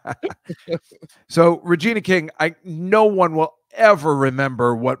 So Regina King, no one will ever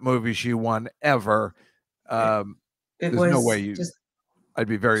remember what movie she won ever. It There's was no way I'd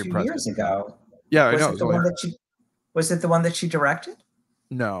be very 2 impressed. years ago. Yeah, I know. Was it the one that she directed?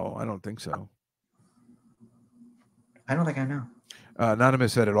 No, I don't think so. I don't think I know.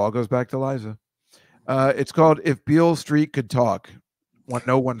 Anonymous said it all goes back to Liza. It's called If Beale Street Could Talk. What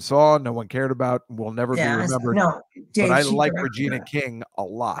no one saw, no one cared about, will never be remembered. No, Dave, but I like Regina King a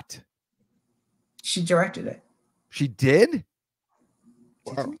lot. She directed it. She did?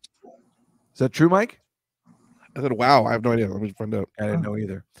 Wow. Is that true, Mike? I said, wow, I have no idea. Let me find out. I didn't know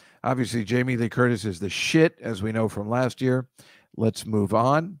either. Obviously, Jamie Lee Curtis is the shit, as we know from last year. Let's move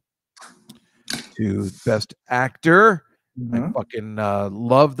on to Best Actor. I fucking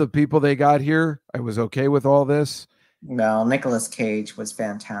love the people they got here. I was okay with all this. Well, Nicolas Cage was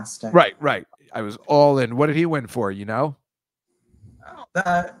fantastic. Right. I was all in. What did he win for, you know?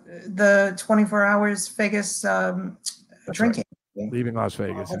 The 24 Hours Vegas drinking. Right. Leaving Las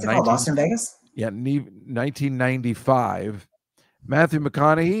Vegas. What's it called? Lost in Vegas? Yeah, 1995. Matthew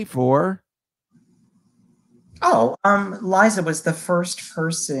McConaughey for... Liza was the first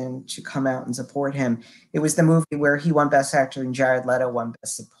person to come out and support him. It was the movie where he won Best Actor and Jared Leto won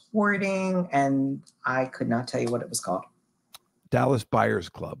Best Supporting, and I could not tell you what it was called. Dallas Buyers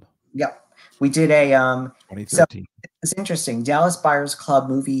Club. Yep. We did a 2013. So it's interesting. Dallas Buyers Club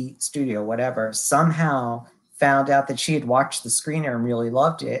movie studio, whatever, somehow found out that she had watched the screener and really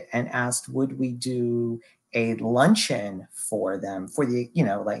loved it and asked, would we do a luncheon for them for the,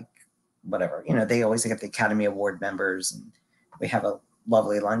 whatever, they always get the Academy Award members and we have a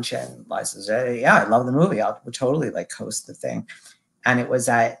lovely luncheon. Liza said, yeah, I love the movie. I would totally host the thing. And it was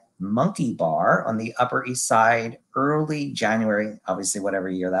at Monkey Bar on the Upper East Side, early January, obviously whatever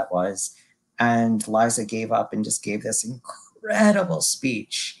year that was. And Liza gave up and just gave this incredible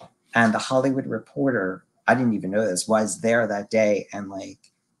speech. And the Hollywood Reporter, I didn't even know this, was there that day. And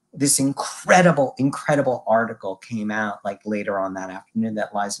this incredible article came out later on that afternoon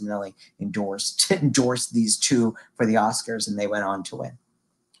that Liza Minnelli endorsed these two for the Oscars, and they went on to win.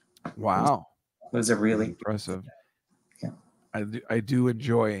 Wow. It was a really impressive. Yeah. I do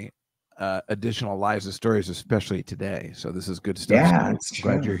enjoy additional lives and stories, especially today. So this is good stuff. Yeah, Scott. it's I'm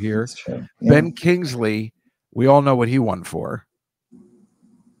glad true. you're here. It's true. Yeah. Ben Kingsley, we all know what he won for.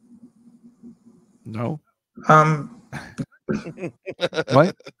 No?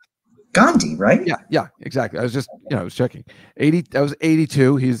 What? Gandhi, right? Yeah, exactly. I was just, I was checking. 80, that was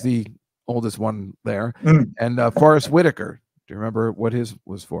 82. He's the oldest one there. Mm. And Forrest Whitaker. Do you remember what his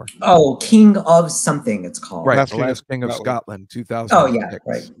was for? Oh, King of something it's called. Right, Last The King of Last King of Scotland. Scotland, 2006. Oh yeah,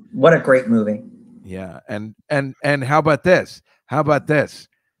 right. What a great movie. Yeah, and how about this? How about this?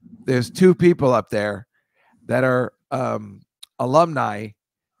 There's two people up there that are alumni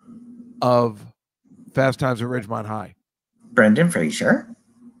of Fast Times at Ridgemont High. Brendan Fraser.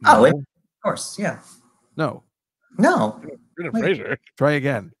 No, Oh, of course, yeah. no. No. Brendan Wait. Fraser. Try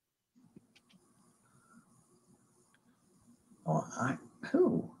again. Well,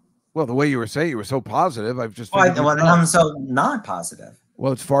 who? Well, the way you were saying, you were so positive. I've just. Well, figured then it out. I'm so not positive.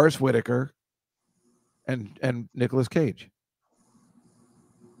 Well, it's Forrest Whitaker and Nicolas Cage.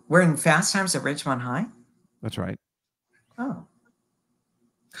 We're in Fast Times at Ridgemont High. That's right. Oh.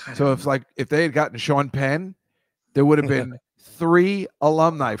 God, So if they had gotten Sean Penn, there would have been 3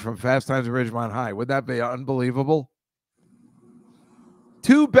 alumni from Fast Times at Ridgemont High. Would that be unbelievable?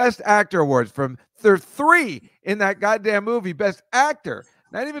 2 Best Actor awards there's 3 in that goddamn movie. Best Actor,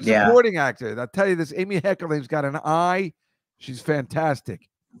 not even supporting actor. I'll tell you this: Amy Heckerling's got an eye. She's fantastic.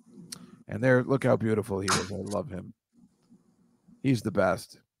 And look how beautiful he is. I love him. He's the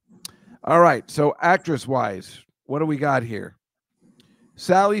best. All right. So actress-wise, what do we got here?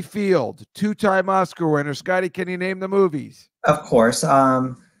 Sally Field, 2-time Oscar winner. Scotty, can you name the movies? of course.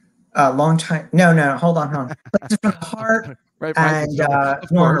 Long time. No. Hold on. Places from the Heart. Right, And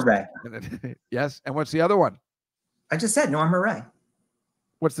of Norma course. Ray. Yes. And what's the other one? I just said Norma Ray.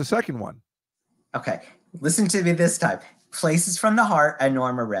 What's the second one? Okay. Listen to me this time. Places from the Heart and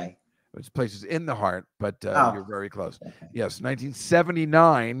Norma Ray. It's Places in the Heart, but Oh. you're very close. Okay. Yes,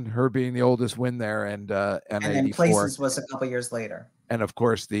 1979, her being the oldest win there, and And then 84. Places was a couple years later. And of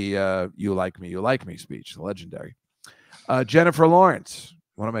course, the You Like Me speech, legendary. Jennifer Lawrence,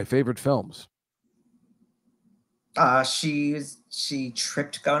 one of my favorite films. She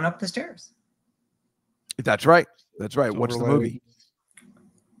tripped going up the stairs. That's right. That's right. Silver What's the Lining. movie?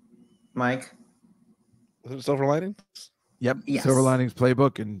 Mike. Was it Silver Lining? Yep. Yes. Silver Linings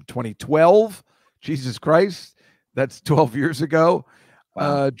Playbook in 2012. Jesus Christ. That's 12 years ago.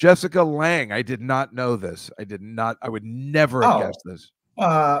 Wow. Jessica Lange. I did not know this. I would never have guessed this.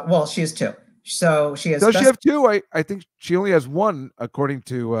 Well, she has 2. So she has. Does she have 2? I think she only has 1, according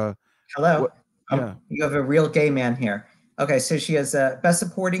to. Hello. Yeah. You have a real gay man here. Okay, so she has Best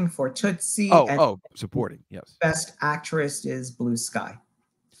Supporting for Tootsie. And supporting. Yes. Best Actress is Blue Sky.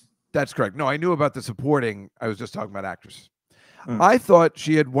 That's correct. No, I knew about the supporting. I was just talking about actress. Mm. I thought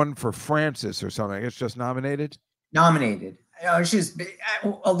she had won for Francis or something. I guess just nominated. Nominated. She's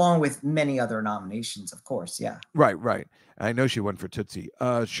along with many other nominations, of course. Yeah. Right. I know she won for Tootsie.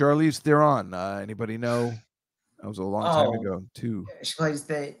 Charlize Theron. Anybody know? That was a long time ago too. She plays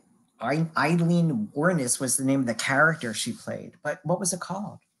the Eileen Warnes was the name of the character she played. But what was it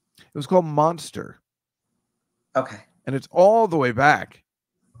called? It was called Monster. Okay. And it's all the way back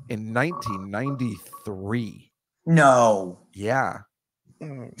in 1993. No. Yeah.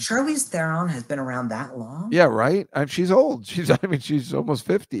 Charlize Theron has been around that long? Yeah, right. And she's old. She's almost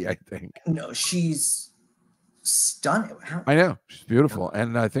 50, I think. No, she's stunning. I know. She's beautiful.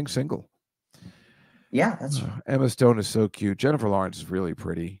 And I think single. Yeah, that's right. Emma Stone is so cute. Jennifer Lawrence is really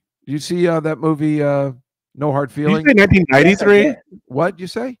pretty. You see that movie, No Hard Feelings? Did you say 1993? Yes, What you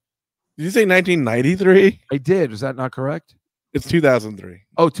say? Did you say 1993? I did. Is that not correct? It's 2003.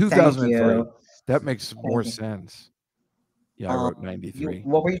 Oh, Thank 2003. you. That makes more you. sense. Yeah, I wrote 93.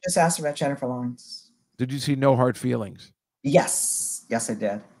 What were you just asking about Jennifer Lawrence? Did you see No Hard Feelings? Yes, I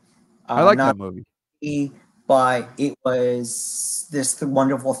did. I like not that movie. but it was this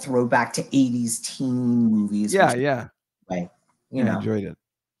wonderful throwback to 80s teen movies. Yeah, which, yeah. Right, I enjoyed it.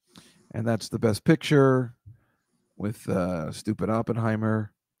 And that's the best picture with stupid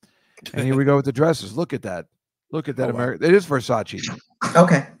Oppenheimer. And here we go with the dresses. Look at that. Look at that. Oh, wow. American. It is Versace.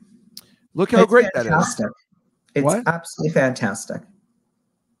 Okay. Look how It's great that is. fantastic. It's What? absolutely fantastic.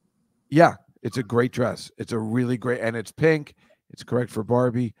 Yeah, it's a great dress. It's a really great, and it's pink. It's correct for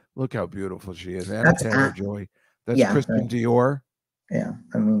Barbie. Look how beautiful she is. Anna That's Taylor-Joy. That's yeah, Christian right. Dior. Yeah.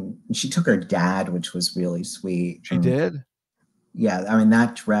 I mean, she took her dad, which was really sweet. She And, did. Yeah. I mean,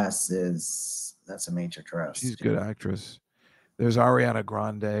 that dress that's a major dress. She's a good actress. There's Ariana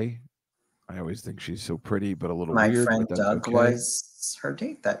Grande. I always think she's so pretty, but a little My weird. friend but that's Doug okay. was her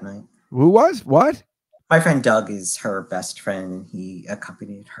date that night. Who was? What? My friend Doug is her best friend, and he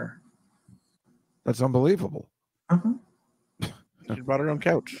accompanied her. That's unbelievable. Mhm. She brought her own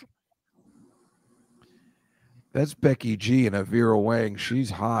couch. That's Becky G and Vera Wang. She's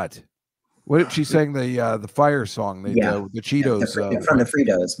hot. What did she sang the fire song? The Cheetos from the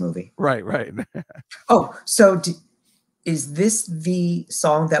Fritos movie. Right. Oh, so is this the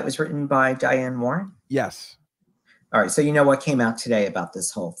song that was written by Diane Warren? Yes. All right. So you know what came out today about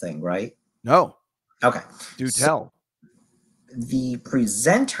this whole thing, right? No. Okay. Do tell. The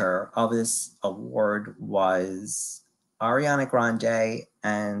presenter of this award was Ariana Grande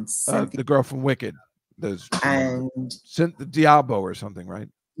and Cynthia. The girl from Wicked. And the Diabo or something, right?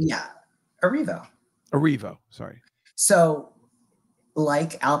 Yeah. Arrivo, sorry. So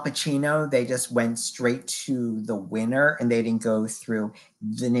like Al Pacino, they just went straight to the winner and they didn't go through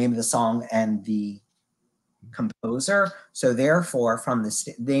the name of the song and the composer. So therefore,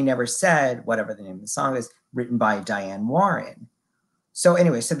 they never said whatever the name of the song is, written by Diane Warren. So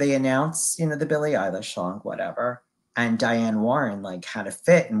anyway, so they announced, the Billie Eilish song, whatever, and Diane Warren had a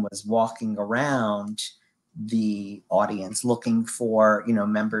fit and was walking around the audience looking for,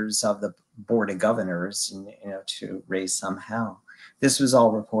 members of the board of governors, and, to raise some hell. This was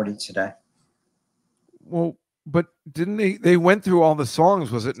all reported today. Well, but didn't they went through all the songs?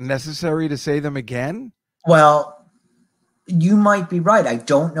 Was it necessary to say them again? Well, you might be right. I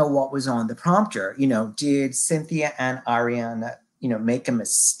don't know what was on the prompter. Did Cynthia and Ariana, make a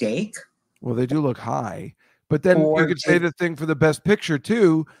mistake? Well, they do look high. But then you could say the thing for the best picture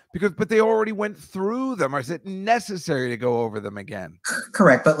too, but they already went through them. Or is it necessary to go over them again?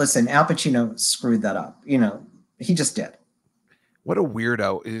 Correct. But listen, Al Pacino screwed that up. He just did. What a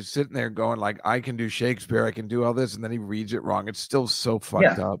weirdo. He's sitting there going I can do Shakespeare, I can do all this, and then he reads it wrong. It's still so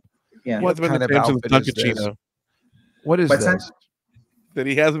fucked up. Yeah. What kind of outfit is this? What is this? That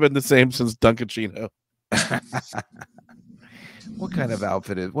he hasn't been the same since Dunkachino. What kind of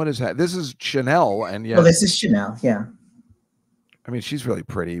outfit is? What is that? This is Chanel, and well, this is Chanel. Yeah. I mean, she's really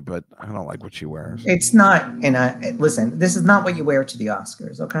pretty, but I don't like what she wears. It's not. Listen, this is not what you wear to the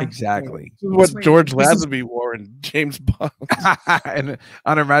Oscars. Okay. Exactly. This is what George Lazenby wore in James Bond and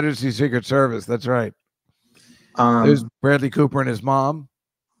on Her Majesty's Secret Service. That's right. There's Bradley Cooper and his mom.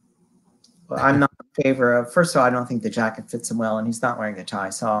 Well, I'm not in favor of. First of all, I don't think the jacket fits him well, and he's not wearing a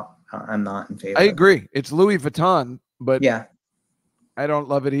tie, so I'm not in favor. I agree. It's Louis Vuitton, but yeah, I don't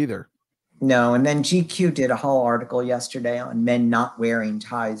love it either. No, and then GQ did a whole article yesterday on men not wearing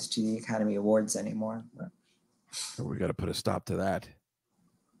ties to the Academy Awards anymore. So we got to put a stop to that.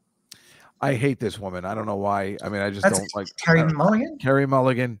 I hate this woman. I don't know why. I mean, I just don't like Carey Mulligan. Carey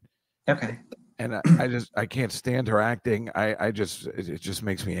Mulligan. Okay. And I can't stand her acting. It just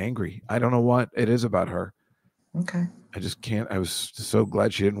makes me angry. I don't know what it is about her. Okay. I just can't. I was so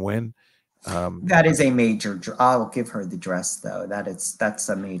glad she didn't win. That is a major. I'll give her the dress though. That's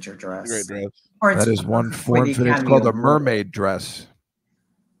a major dress. Great dress. That is one form fit. It's called a mermaid dress.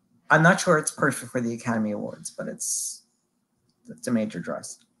 I'm not sure it's perfect for the Academy Awards, but it's a major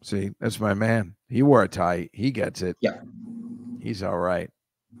dress. See, that's my man. He wore a tie. He gets it. Yeah. He's all right.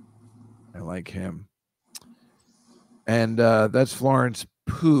 I like him. And that's Florence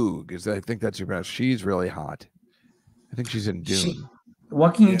Pugh, because I think that's your best. She's really hot. I think she's in Dune.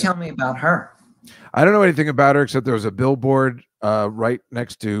 What can you tell me about her? I don't know anything about her except there was a billboard right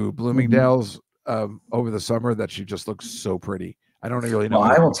next to Bloomingdale's over the summer that she just looks so pretty. I don't really know.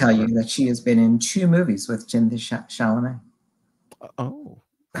 Well, I will tell you that she has been in 2 movies with Timothée Chalamet. Oh.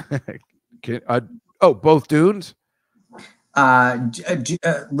 Both Dunes?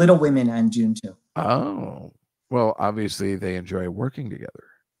 Little Women and Dune 2. Oh. Well, obviously they enjoy working together.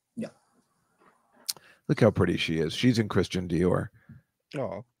 Yeah. Look how pretty she is. She's in Christian Dior.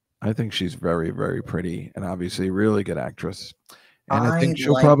 Oh. I think she's very, very pretty and obviously really good actress. And I think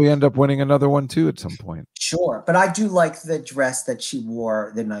she'll probably end up winning another one too at some point. Sure. But I do like the dress that she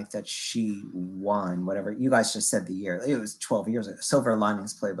wore the night that she won, whatever. You guys just said the year. It was 12 years ago. Silver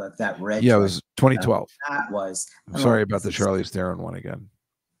Linings Playbook, that red. Yeah, it was 2012. That was. I'm sorry about the Charlize Theron one again.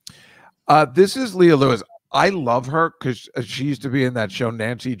 This is Leah Lewis. I love her because she used to be in that show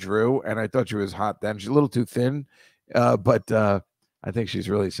Nancy Drew, and I thought she was hot then. She's a little too thin, but I think she's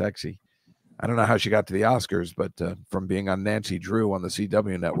really sexy. I don't know how she got to the Oscars, but from being on Nancy Drew on the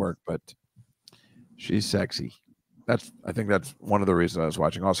CW network, but she's sexy. I think that's one of the reasons I was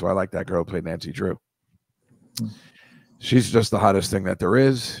watching. Also, I like that girl who played Nancy Drew. She's just the hottest thing that there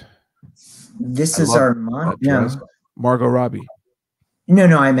is. This is our Margot Robbie.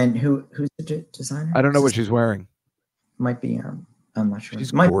 No, I meant who's the designer? I don't know what she's wearing. Might be. I'm not sure. She's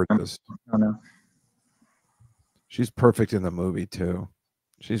gorgeous. I don't know. She's perfect in the movie too.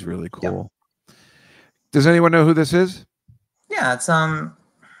 She's really cool. Yep. Does anyone know who this is? Yeah, it's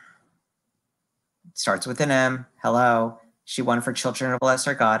starts with an M. Hello. She won for Children of a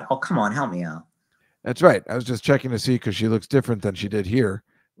Lesser God. Oh, come on, help me out. That's right. I was just checking to see because she looks different than she did here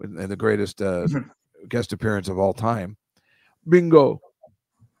in the greatest guest appearance of all time. Bingo.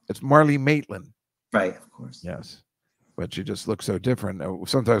 It's Marlee Maitland. Right, of course. Yes. But she just looks so different.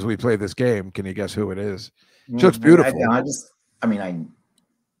 Sometimes we play this game. Can you guess who it is? She looks beautiful. I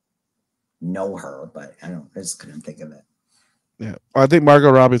know her, but I just couldn't think of it. Yeah. I think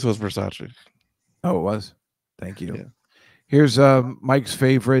Margot Robbie's was Versace. Oh, it was. Thank you. Yeah. Here's Mike's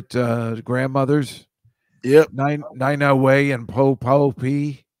favorite grandmothers. Yep. Nina Way and Po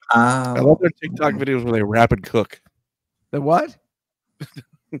P. I love their TikTok videos where they rap and cook. The what?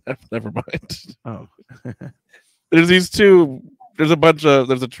 Never mind. Oh. There's these two. There's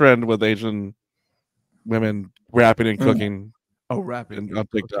a trend with Asian women rapping and cooking. Oh, rapping on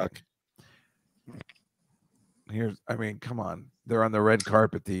TikTok. Come on. They're on the red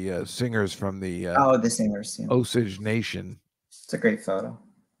carpet. The singers from the the singers. Yeah. Osage Nation. It's a great photo.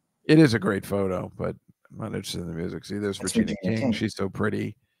 It is a great photo, but I'm not interested in the music. See, there's Regina King. She's so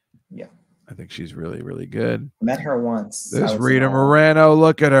pretty. Yeah. I think she's really, really good. Met her once. There's Rita Moreno.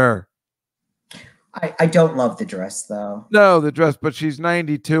 Look at her. I don't love the dress, though. No, the dress, but she's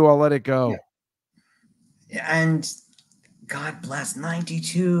 92. I'll let it go. Yeah. And God bless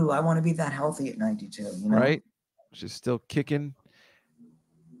 92. I want to be that healthy at 92. You know? Right? She's still kicking.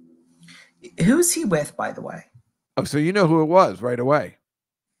 Who's he with, by the way? Oh, so you know who it was right away.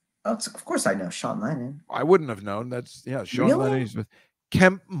 Oh, of course I know Sean Lennon. I wouldn't have known. That's Sean Really? Lennon. He's with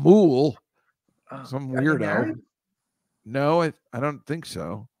Kemp Moole. Some weirdo. Married? No, I don't think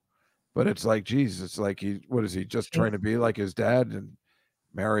so. But it's like, geez, it's like what is he just trying to be like his dad and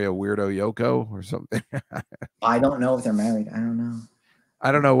marry a weirdo Yoko or something? I don't know if they're married. I don't know.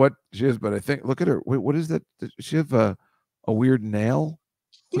 I don't know what she is, but I think look at her. Wait, what is that? Does she have a weird nail?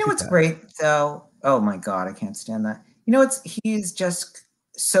 You know what's great though? Oh my God, I can't stand that. You know, he's just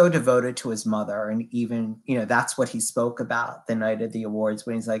so devoted to his mother, and even that's what he spoke about the night of the awards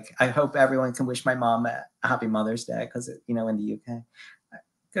when he's like, I hope everyone can wish my mom a happy Mother's Day because in the UK.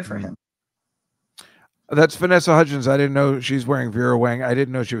 Good for him. That's Vanessa Hudgens. I didn't know she's wearing Vera Wang. I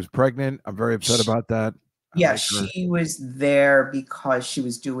didn't know she was pregnant. I'm very upset about that. Yeah, she was there because she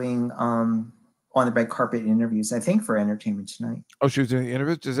was doing on the red carpet interviews, I think, for Entertainment Tonight. Oh, she was doing the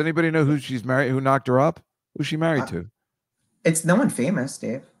interviews. Does anybody know who she's married? Who knocked her up? Who's she married to? It's no one famous,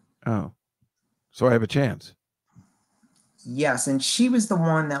 Dave. Oh, so I have a chance. Yes, and she was the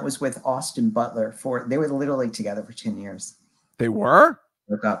one that was with Austin Butler they were literally together for 10 years. They were?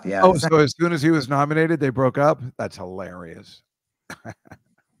 Broke up, yeah. Oh, so as soon as he was nominated, they broke up? That's hilarious.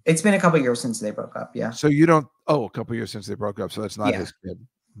 It's been a couple of years since they broke up, yeah. So you don't, a couple of years since they broke up, so that's not his kid.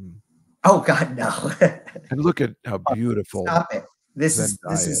 Oh, God, no. And look at how beautiful. Stop it. This is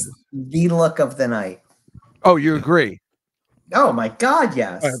the look of the night. Oh, you agree? Oh, my God,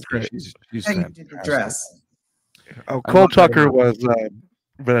 yes. Oh, that's great. She's you did the dress. Oh, Cole Tucker was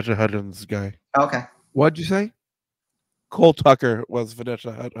Vanessa Hudgens' guy. Okay. What'd you say? Cole Tucker was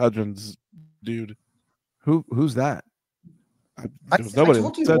Vanessa Hudgens' dude. Who's that? I told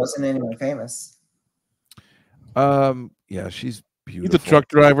you he wasn't anyone famous. Yeah, she's beautiful. He's a truck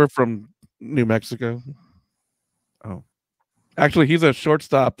driver from New Mexico. Oh. Actually, he's a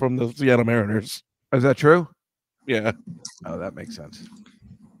shortstop from the Seattle Mariners. Is that true? Yeah. Oh, that makes sense.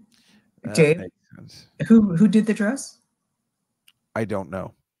 Dave, makes sense. Who did the dress? I don't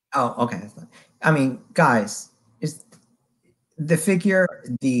know. Oh, okay. I mean, guys, is the figure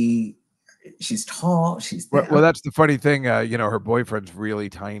she's tall, well, that's the funny thing. Her boyfriend's really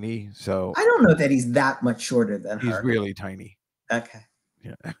tiny, so I don't know that he's that much shorter than her. He's really tiny. Okay.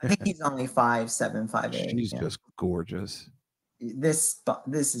 Yeah. I think he's only 5'7", 5'8". She's just gorgeous. This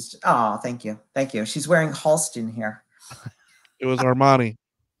is thank you. She's wearing Halston here. It was Armani.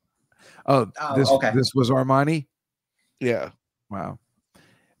 This was Armani? Yeah. Wow.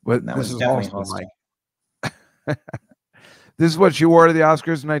 But that this is Halston, Mike. This is what she wore to the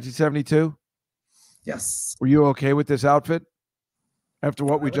Oscars in 1972? Yes. Were you okay with this outfit? After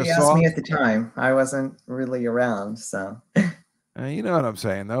what we just saw? Asked me at the time. I wasn't really around, so. You know what I'm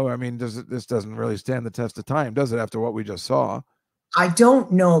saying, though. I mean, this doesn't really stand the test of time, does it, after what we just saw? I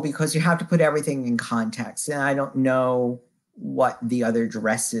don't know, because you have to put everything in context, and I don't know what the other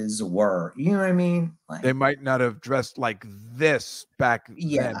dresses were. You know what I mean? They might not have dressed like this back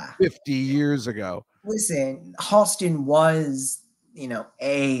then, 50 years ago. Listen, Halston was,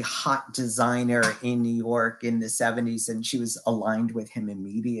 a hot designer in New York in the 70s, and she was aligned with him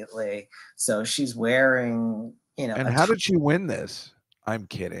immediately. So she's wearing, And how did she win this? I'm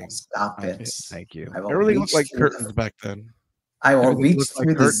kidding. Stop it. Thank you. Everything looked like curtains back then. I will reach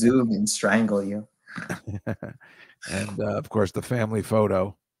through the Zoom and strangle you. And of course, the family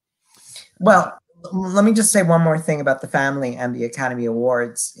photo. Well, let me just say one more thing about the family and the Academy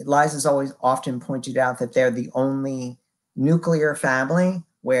Awards. Liza's always often pointed out that they're the only nuclear family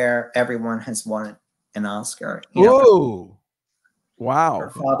where everyone has won an Oscar. Oh, her wow.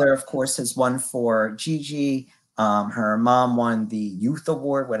 father, of course, has won for Gigi. Her mom won the Youth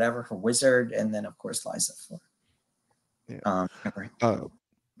Award, whatever, for Wizard. And then, of course, Liza for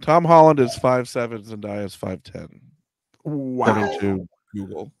Tom Holland is 5'7", Zendaya is 5'10". Wow. According to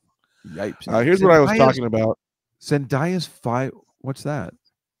Google. Yipes. Here's what I was talking about. Zendaya's 5. What's that?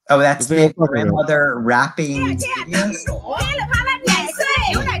 Oh, that's The thing I the was talking about. grandmother rapping videos.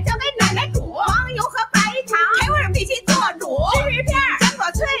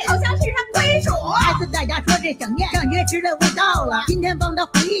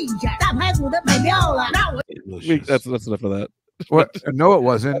 That's enough of that. What? No, it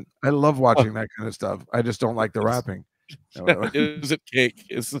wasn't. I love watching that kind of stuff. I just don't like the rapping. Is it cake?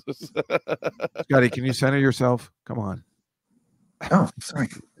 Scotty, can you center yourself? Come on. Oh, sorry.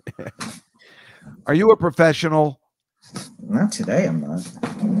 Are you a professional? Not today, I'm not.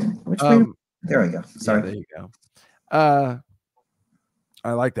 Which way? There we go. Sorry. Yeah, there you go.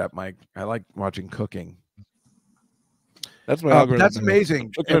 I like that, Mike. I like watching cooking. That's my algorithm. That's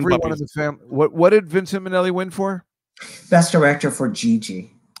amazing. Everyone in the family. What did Vincent Minnelli win for? Best director for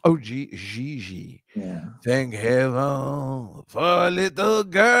Gigi. Oh, Gigi. Yeah. Thank heaven for little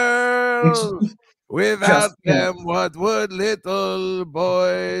girls. Without them, what would little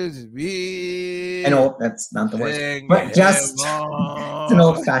boys be? I know that's not the worst, but just it's an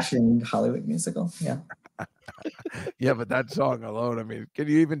old-fashioned Hollywood musical. Yeah. Yeah, but that song alone, I mean, can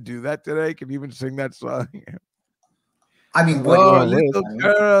you even do that today? Can you even sing that song? I mean, little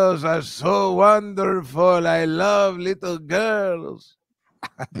girls are so wonderful. I love little girls.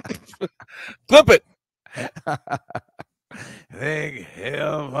 Clip it. Thank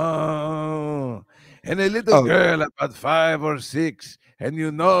heaven. And a little girl about 5 or 6, and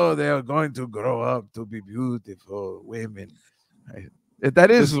you know they are going to grow up to be beautiful women.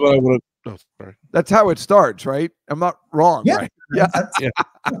 This is what I want to. Oh, sorry. That's how it starts, right? I'm not wrong, yeah. right? Yeah.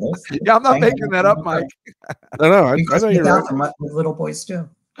 Yeah, I'm not making that up, Mike. No, I know you're right. With little boys too.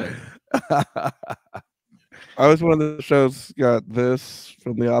 I was one of the shows got this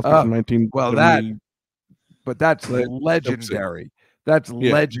from the Oscars in 19. Well, that's legendary. That's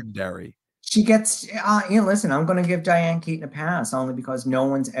legendary. She gets, listen, I'm going to give Diane Keaton a pass only because no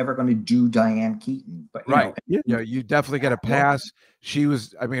one's ever going to do Diane Keaton. But right. You definitely get a pass. She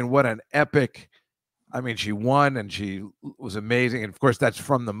was, I mean, what an epic. I mean, she won and she was amazing. And of course, that's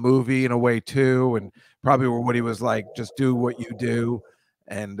from the movie in a way, too. And probably what he was like, just do what you do.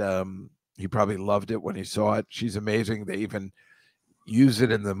 And he probably loved it when he saw it. She's amazing. They even use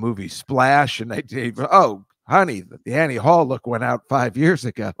it in the movie Splash. And they oh, honey, the Annie Hall look went out 5 years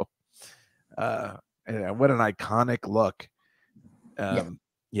ago. And what an iconic look.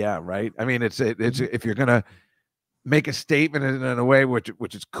 Yeah, right. I mean, it's if you're gonna make a statement in a way which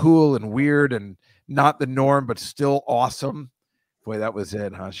is cool and weird and not the norm, but still awesome. Boy, that was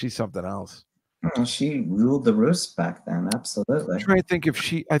it, huh? She's something else. She ruled the roost back then. Absolutely. I'm trying to think if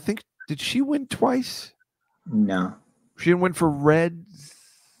did she win twice? No, she didn't win for Reds.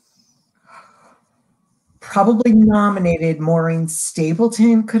 Probably nominated. Maureen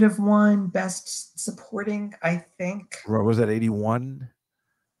Stapleton could have won Best Supporting, I think. Or was that 81?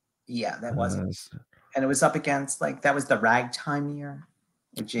 Yeah, that wasn't. And it was up against, that was the Ragtime year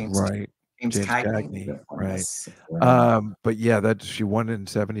with James Cagney. Right. But yeah, that she won in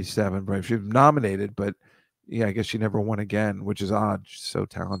 77. Right. She was nominated, but yeah, I guess she never won again, which is odd. She's so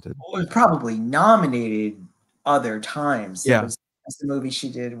talented. Well, it was probably nominated other times. Yeah. That's the movie she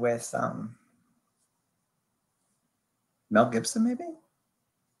did with Mel Gibson, maybe?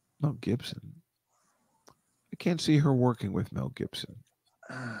 Mel Gibson. I can't see her working with Mel Gibson.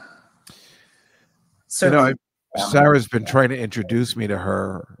 Sarah's been trying to introduce me to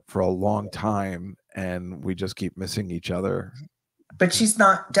her for a long time, and we just keep missing each other. But she's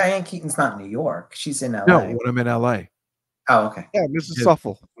not, Diane Keaton's not in New York. She's in LA. No, when I'm in LA. Oh, okay. Yeah, Mrs.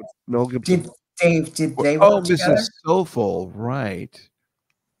 Suffle. Mel Gibson. Did they work together? Mrs. Soulful, right.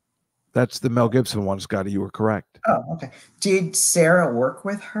 That's the Mel Gibson one, Scotty. You were correct. Oh, okay. Did Sarah work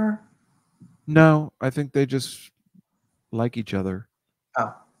with her? No, I think they just like each other.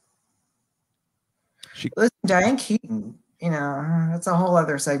 Oh. Listen, Diane Keaton, that's a whole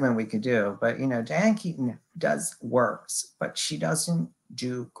other segment we could do. But, Diane Keaton does works, but she doesn't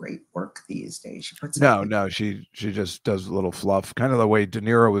do great work these days. She puts she just does a little fluff, kind of the way De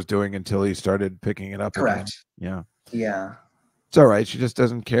Niro was doing until he started picking it up. Correct. Again. Yeah. Yeah. It's all right. She just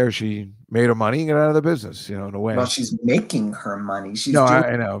doesn't care. She made her money and got out of the business, in a way. Well, she's making her money. She's no, doing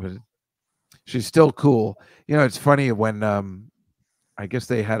I know, but she's still cool. It's funny when I guess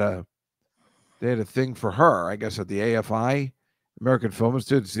they had a thing for her. I guess at the AFI, American Film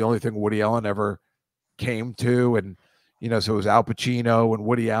Institute. It's the only thing Woody Allen ever came to, and so it was Al Pacino and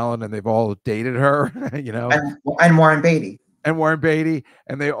Woody Allen, and they've all dated her. and Warren Beatty.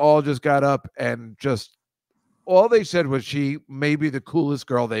 And they all just got up and just all they said was she may be the coolest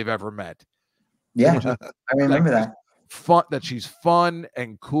girl they've ever met. Yeah, I remember that. Fun, that she's fun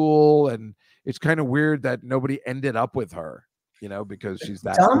and cool, and it's kind of weird that nobody ended up with her, because she's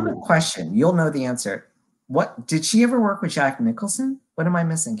that. Tell him a question. You'll know the answer. What did she ever work with Jack Nicholson? What am I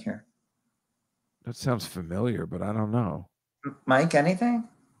missing here? That sounds familiar, but I don't know. Mike, anything?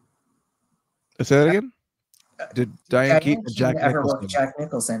 Say that again. Did Diane Keaton and Jack ever Nicholson work with Jack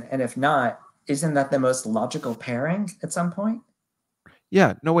Nicholson? And if not, isn't that the most logical pairing at some point?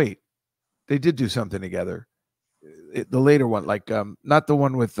 Yeah. No, wait. They did do something together. The later one, like not the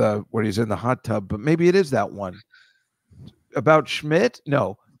one with where he's in the hot tub, but maybe it is that one about Schmidt.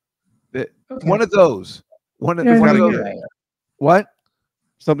 No, one of those. One of those. Right. What?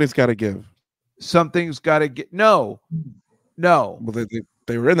 Something's got to give. Something's got to get. No. Well,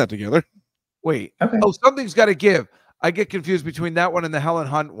 they were in that together. Wait. Okay. Oh, something's got to give. I get confused between that one and the Helen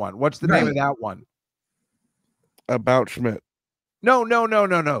Hunt one. What's the name of that one? About Schmidt. No.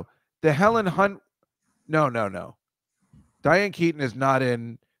 The Helen Hunt. No. Diane Keaton is not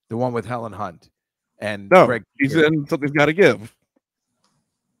in the one with Helen Hunt. And no, Greg he's in Something's Got to Give.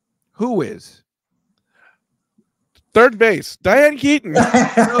 Who is? Third base, Diane Keaton. Wait,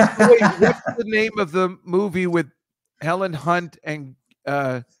 what's the name of the movie with Helen Hunt and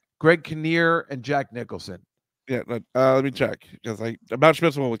Greg Kinnear and Jack Nicholson? Yeah, let me check because About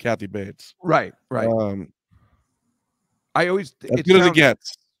Schmidt's one with Kathy Bates. Right. I always as good as it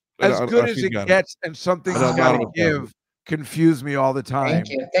gets. As good as it gets, and Something's Got to Give confuse me all the time.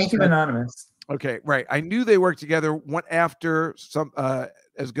 Thank you, Anonymous. Okay, right. I knew they worked together one after some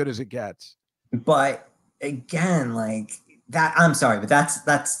As Good as It Gets. But again, like that, I'm sorry, but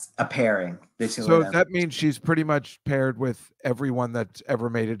that's a pairing. So that means she's pretty much paired with everyone that's ever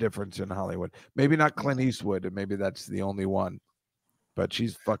made a difference in Hollywood. Maybe not Clint Eastwood, and maybe that's the only one. But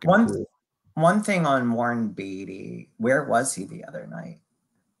she's fucking cool. One thing on Warren Beatty, where was he the other night?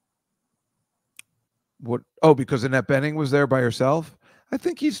 What? Oh, because Annette Bening was there by herself? I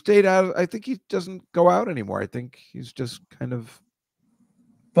think he stayed out. I think he doesn't go out anymore. I think he's just kind of.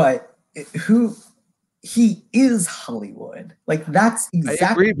 But he is Hollywood. Like that's exactly.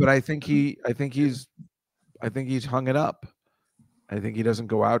 I agree, but I think he's hung it up. I think he doesn't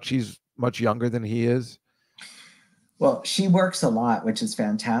go out. She's much younger than he is. Well, she works a lot, which is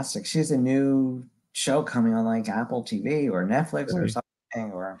fantastic. She has a new show coming on like Apple TV or Netflix or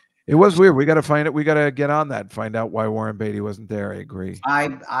something. Or it was weird. We got to find it. We got to get on that. Find out why Warren Beatty wasn't there. I agree. I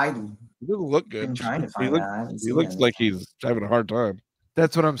he doesn't look good. Been trying to find that. He looks like he's having a hard time.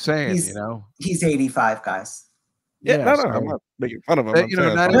 That's what I'm saying. He's 85, guys. Yeah, no, I'm not making fun of him.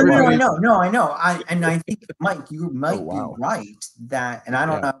 No, I know. I think, Mike, you might be right that, and I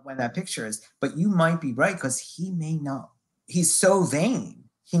don't know when that picture is, but you might be right because he may not. He's so vain.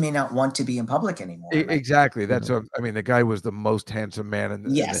 He may not want to be in public anymore. Exactly. That's what I mean. The guy was the most handsome man in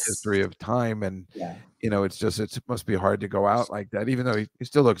the history of time, and it's just it must be hard to go out like that. Even though he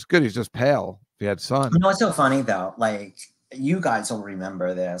still looks good, he's just pale. If he had sun. You know what's so funny though? Like you guys will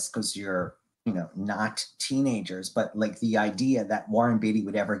remember this because you're. Not teenagers, but like the idea that Warren Beatty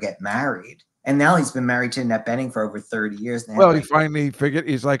would ever get married. And now he's been married to Annette Bening for over 30 years. Well, he finally figured,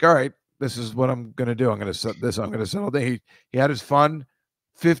 he's like, all right, this is what I'm going to do. I'm going to settle down. He had his fun,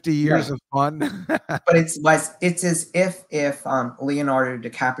 50 years of fun. But it's as if Leonardo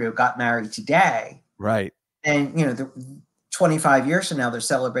DiCaprio got married today. Right. And, 25 years from now, they're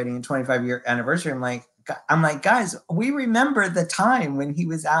celebrating a 25-year anniversary. I'm like, guys, we remember the time when he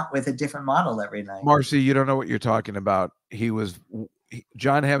was out with a different model every night. Marcy, you don't know what you're talking about.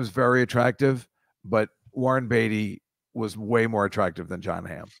 John Hamm's very attractive, but Warren Beatty was way more attractive than John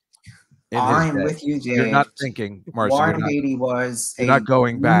Hamm. I'm with you, Dave. You're not thinking, Marcy. Warren Beatty was not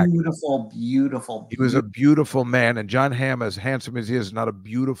going back. Beautiful. He was a beautiful man, and John Hamm, as handsome as he is, not a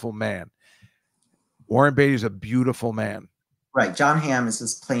beautiful man. Warren Beatty's a beautiful man. Right. John Hamm is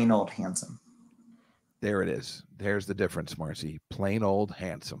just plain old handsome. There it is. There's the difference, Marcy. Plain old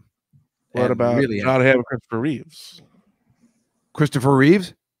handsome. What about John Hamm and Christopher Reeves? Christopher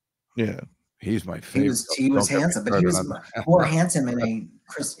Reeves? Yeah. He's my favorite. He was handsome, but he was more handsome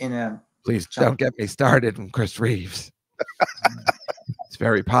in a Please don't get me started on Chris Reeves. It's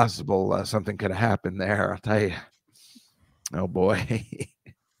very possible something could have happened there, I'll tell you. Oh boy.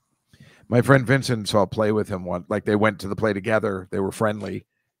 My friend Vincent saw a play with him once. Like they went to the play together. They were friendly.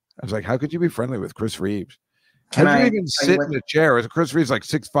 I was like, how could you be friendly with Chris Reeves? How do you even sit in a chair? Chris Reeves like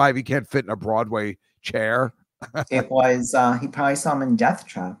 6'5". He can't fit in a Broadway chair. It was he probably saw him in Death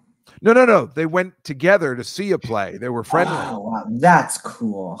Trap. No. They went together to see a play. They were friendly. Oh, wow. That's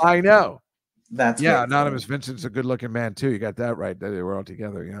cool. I know. That's Anonymous Vincent's a good-looking man too. You got that right. They were all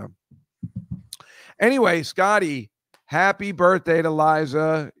together. Yeah. Anyway, Scotty, happy birthday to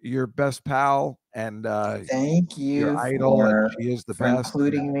Liza, your best pal, and thank you, your idol. And she is the best.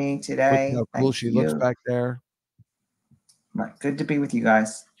 Including me today. Look how cool she looks back there. Good to be with you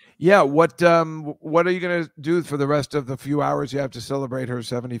guys. Yeah. What are you gonna do for the rest of the few hours you have to celebrate her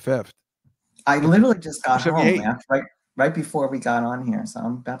 75th? I literally just got home right before we got on here, so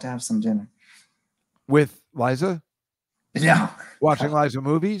I'm about to have some dinner. With Liza? No. Watching Liza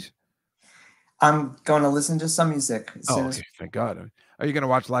movies? I'm going to listen to some music. Okay. Thank God. Are you going to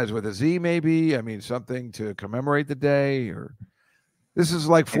watch Liza with a Z maybe? I mean, something to commemorate the day? Or this is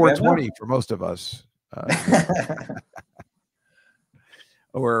like 420 for most of us.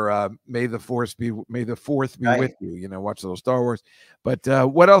 Or may the fourth be with you. You know, watch a little Star Wars. But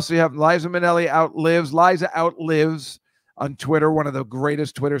what else do you have? Liza Minnelli outlives. Liza outlives on Twitter, one of the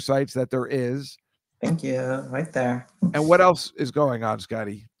greatest Twitter sites that there is. Thank you. Right there. And what else is going on,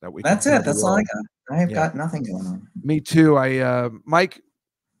 Scotty? That's it. That's all I got. I have got nothing going on. Me too. Mike,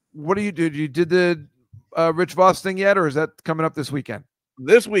 what do you do? You did the Rich Voss thing yet, or is that coming up this weekend?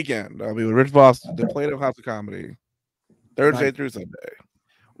 This weekend, I'll be with Rich Voss, the Plato House of Comedy, Thursday through Sunday.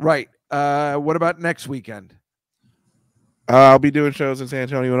 Right. What about next weekend? I'll be doing shows in San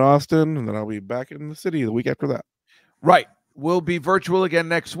Antonio and Austin, and then I'll be back in the city the week after that. Right. We'll be virtual again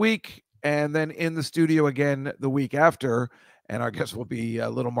next week, and then in the studio again the week after. And our guest will be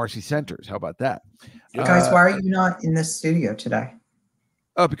Little Marcy Centers. How about that? Guys, why are you not in the studio today?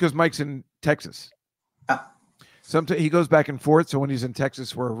 Oh, because Mike's in Texas. Sometimes he goes back and forth. So when he's in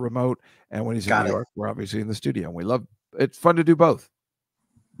Texas, we're remote. And when he's in New York, we're obviously in the studio. And we love it's fun to do both.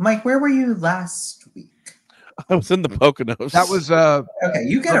 Mike, where were you last week? I was in the Poconos. That was okay,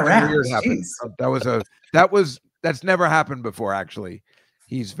 you get around. That's never happened before, actually.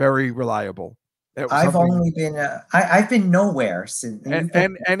 He's very reliable. I've only been I've been nowhere since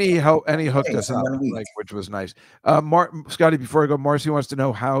and he hooked us up, like, which was nice. Scotty, before I go, Marcy wants to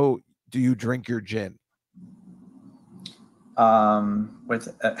know, how do you drink your gin? Gin?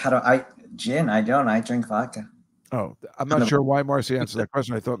 I drink vodka. Oh, I'm not sure why Marcy answered that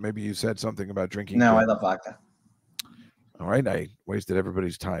question. I thought maybe you said something about drinking. No, gin. I love vodka. All right, I wasted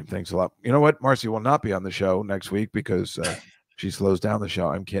everybody's time. Thanks a lot. You know what? Marcy will not be on the show next week because she slows down the show.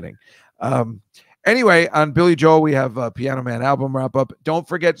 I'm kidding. Anyway, on Billy Joel, we have a Piano Man album wrap up. Don't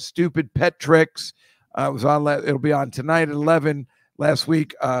forget Stupid Pet Tricks. It'll be on tonight at 11. Last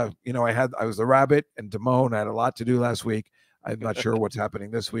week, I was the rabbit and Damone. I had a lot to do last week. I'm not sure what's happening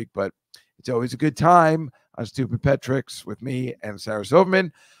this week, but it's always a good time on Stupid Pet Tricks with me and Sarah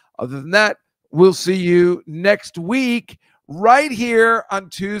Silverman. Other than that, we'll see you next week right here on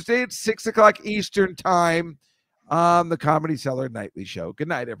Tuesday at 6:00 Eastern time on the Comedy Cellar Nightly Show. Good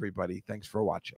night, everybody. Thanks for watching.